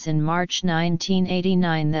conference in March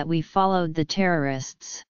 1989 that we followed the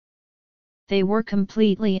terrorists. They were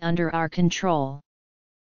completely under our control.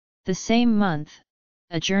 The same month,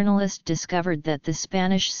 a journalist discovered that the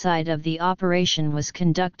Spanish side of the operation was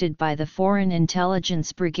conducted by the Foreign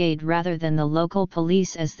Intelligence Brigade rather than the local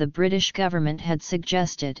police as the British government had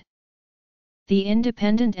suggested. The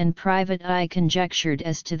independent and private eye conjectured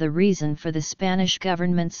as to the reason for the Spanish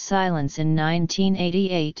government's silence in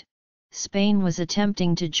 1988. Spain was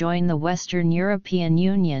attempting to join the Western European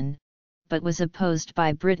Union, but was opposed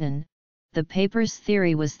by Britain. The paper's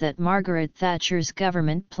theory was that Margaret Thatcher's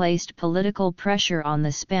government placed political pressure on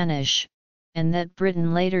the Spanish, and that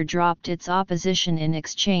Britain later dropped its opposition in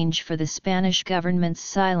exchange for the Spanish government's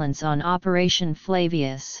silence on Operation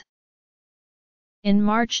Flavius. In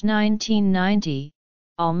March 1990,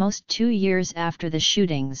 almost 2 years after the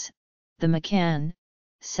shootings, the McCann,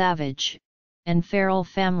 Savage, and Farrell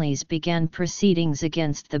families began proceedings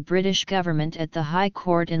against the British government at the High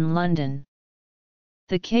Court in London.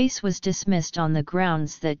 The case was dismissed on the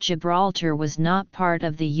grounds that Gibraltar was not part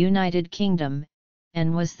of the United Kingdom,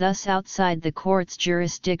 and was thus outside the court's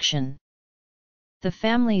jurisdiction. The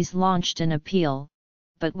families launched an appeal,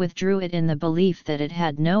 but withdrew it in the belief that it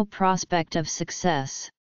had no prospect of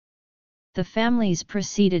success. The families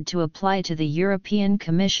proceeded to apply to the European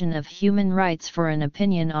Commission of Human Rights for an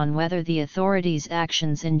opinion on whether the authorities'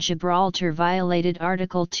 actions in Gibraltar violated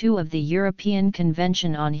Article 2 of the European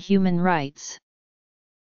Convention on Human Rights.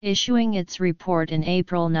 Issuing its report in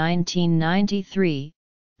April 1993,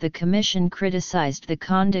 the Commission criticized the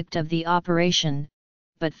conduct of the operation,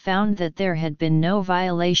 but found that there had been no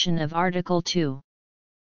violation of Article 2.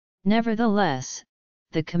 Nevertheless,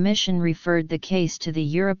 the Commission referred the case to the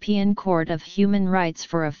European Court of Human Rights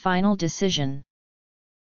for a final decision.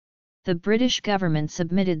 The British government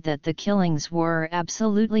submitted that the killings were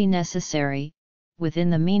absolutely necessary, within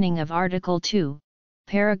the meaning of Article 2,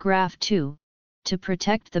 Paragraph 2, to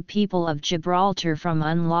protect the people of Gibraltar from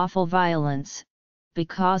unlawful violence,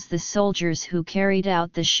 because the soldiers who carried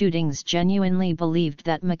out the shootings genuinely believed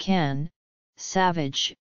that McCann,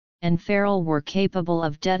 Savage, and Farrell were capable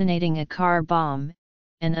of detonating a car bomb,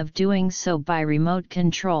 and of doing so by remote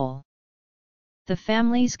control. The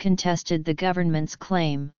families contested the government's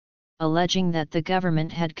claim, alleging that the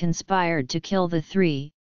government had conspired to kill the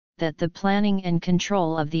three, that the planning and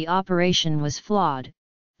control of the operation was flawed,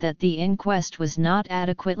 that the inquest was not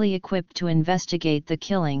adequately equipped to investigate the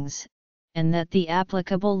killings, and that the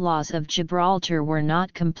applicable laws of Gibraltar were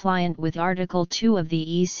not compliant with Article 2 of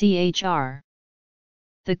the ECHR.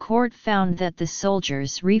 The court found that the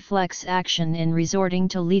soldiers' reflex action in resorting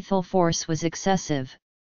to lethal force was excessive,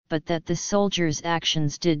 but that the soldiers'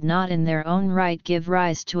 actions did not in their own right give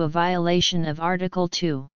rise to a violation of Article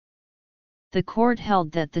 2. The court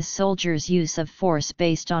held that the soldiers' use of force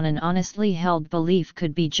based on an honestly held belief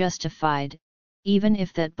could be justified, even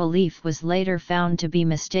if that belief was later found to be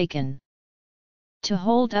mistaken. To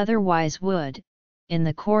hold otherwise would, in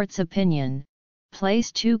the court's opinion,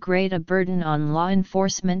 place too great a burden on law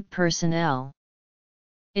enforcement personnel.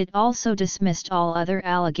 It also dismissed all other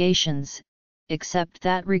allegations, except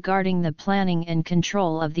that regarding the planning and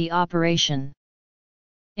control of the operation.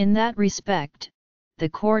 In that respect, the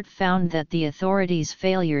court found that the authorities'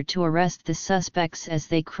 failure to arrest the suspects as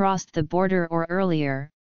they crossed the border or earlier,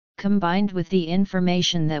 combined with the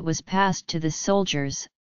information that was passed to the soldiers,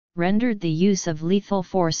 rendered the use of lethal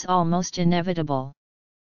force almost inevitable.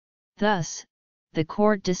 Thus, the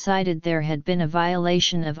court decided there had been a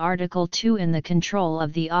violation of Article 2 in the control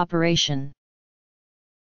of the operation.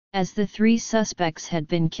 As the three suspects had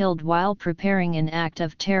been killed while preparing an act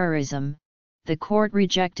of terrorism, the court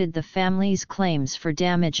rejected the families' claims for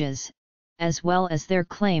damages, as well as their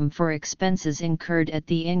claim for expenses incurred at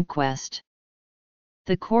the inquest.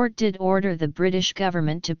 The court did order the British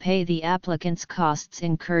government to pay the applicants' costs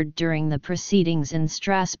incurred during the proceedings in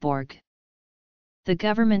Strasbourg. The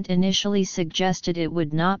government initially suggested it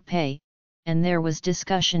would not pay, and there was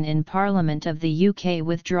discussion in Parliament of the UK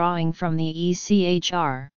withdrawing from the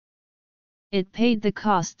ECHR. It paid the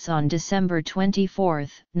costs on December 24,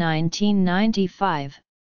 1995,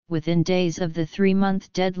 within days of the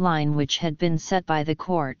 3-month deadline which had been set by the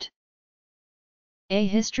court. A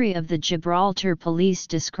history of the Gibraltar police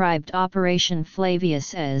described Operation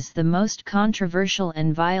Flavius as the most controversial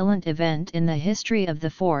and violent event in the history of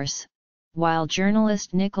the force, while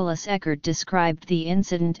journalist Nicholas Eckert described the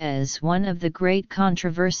incident as one of the great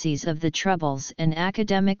controversies of the Troubles, and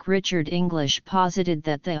academic Richard English posited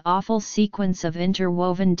that the awful sequence of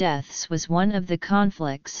interwoven deaths was one of the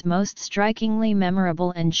conflict's most strikingly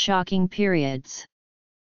memorable and shocking periods.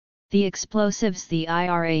 The explosives the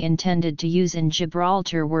IRA intended to use in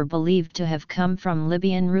Gibraltar were believed to have come from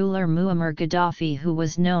Libyan ruler Muammar Gaddafi, who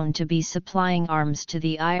was known to be supplying arms to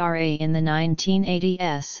the IRA in the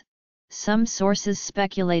 1980s. Some sources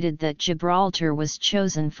speculated that Gibraltar was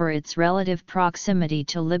chosen for its relative proximity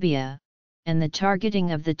to Libya, and the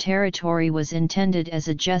targeting of the territory was intended as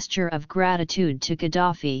a gesture of gratitude to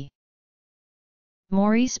Gaddafi.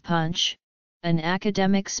 Maurice Punch, an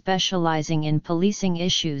academic specializing in policing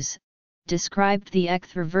issues, described the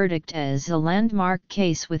Ekthra verdict as a landmark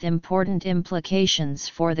case with important implications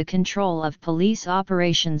for the control of police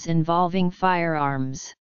operations involving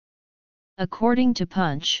firearms. According to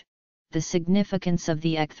Punch, the significance of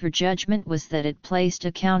the Ekthra judgment was that it placed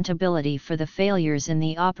accountability for the failures in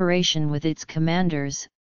the operation with its commanders,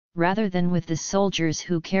 rather than with the soldiers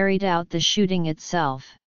who carried out the shooting itself.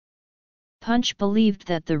 Punch believed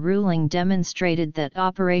that the ruling demonstrated that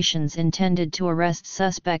operations intended to arrest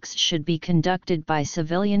suspects should be conducted by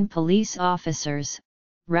civilian police officers,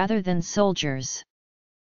 rather than soldiers.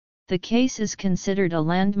 The case is considered a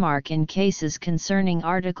landmark in cases concerning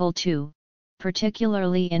Article 2,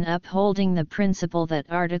 particularly in upholding the principle that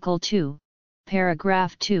Article 2,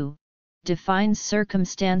 Paragraph 2, defines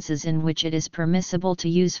circumstances in which it is permissible to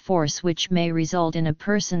use force which may result in a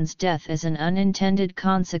person's death as an unintended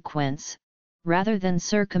consequence, rather than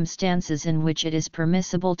circumstances in which it is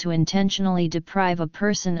permissible to intentionally deprive a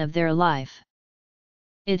person of their life.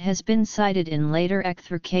 It has been cited in later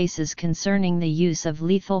ECTHR cases concerning the use of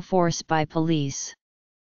lethal force by police.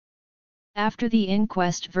 After the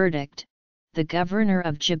inquest verdict, the Governor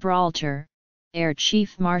of Gibraltar, Air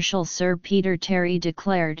Chief Marshal Sir Peter Terry,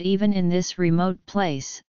 declared, "Even in this remote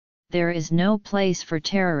place, there is no place for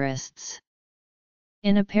terrorists."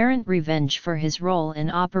 In apparent revenge for his role in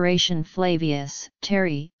Operation Flavius,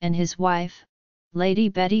 Terry and his wife, Lady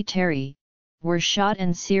Betty Terry, were shot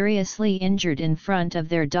and seriously injured in front of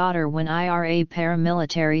their daughter when IRA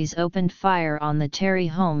paramilitaries opened fire on the Terry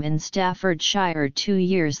home in Staffordshire 2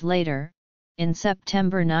 years later, in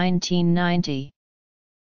September 1990.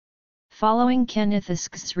 Following Kenneth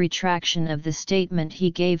Iske's retraction of the statement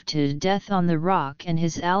he gave to Death on the Rock and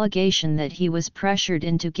his allegation that he was pressured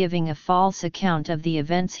into giving a false account of the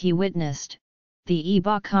events he witnessed, the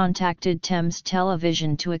IBA contacted Thames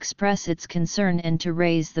Television to express its concern and to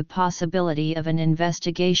raise the possibility of an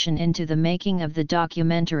investigation into the making of the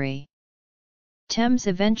documentary. Thames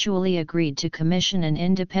eventually agreed to commission an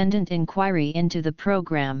independent inquiry into the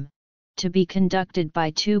program, to be conducted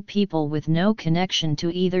by two people with no connection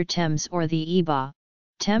to either Thames or the IBA.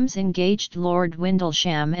 Thames engaged Lord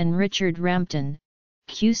Windlesham and Richard Rampton,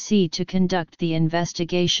 QC, to conduct the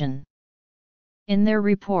investigation. In their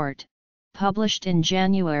report, published in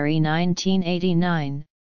January 1989,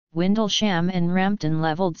 Windlesham and Rampton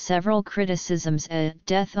levelled several criticisms at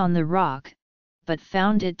Death on the Rock, but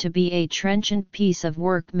found it to be a trenchant piece of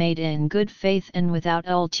work made in good faith and without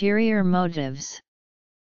ulterior motives.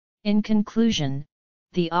 In conclusion,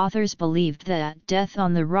 the authors believed that Death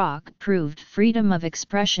on the Rock proved freedom of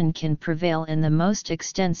expression can prevail in the most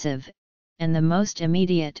extensive, and the most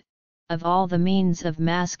immediate, of all the means of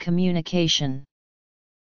mass communication.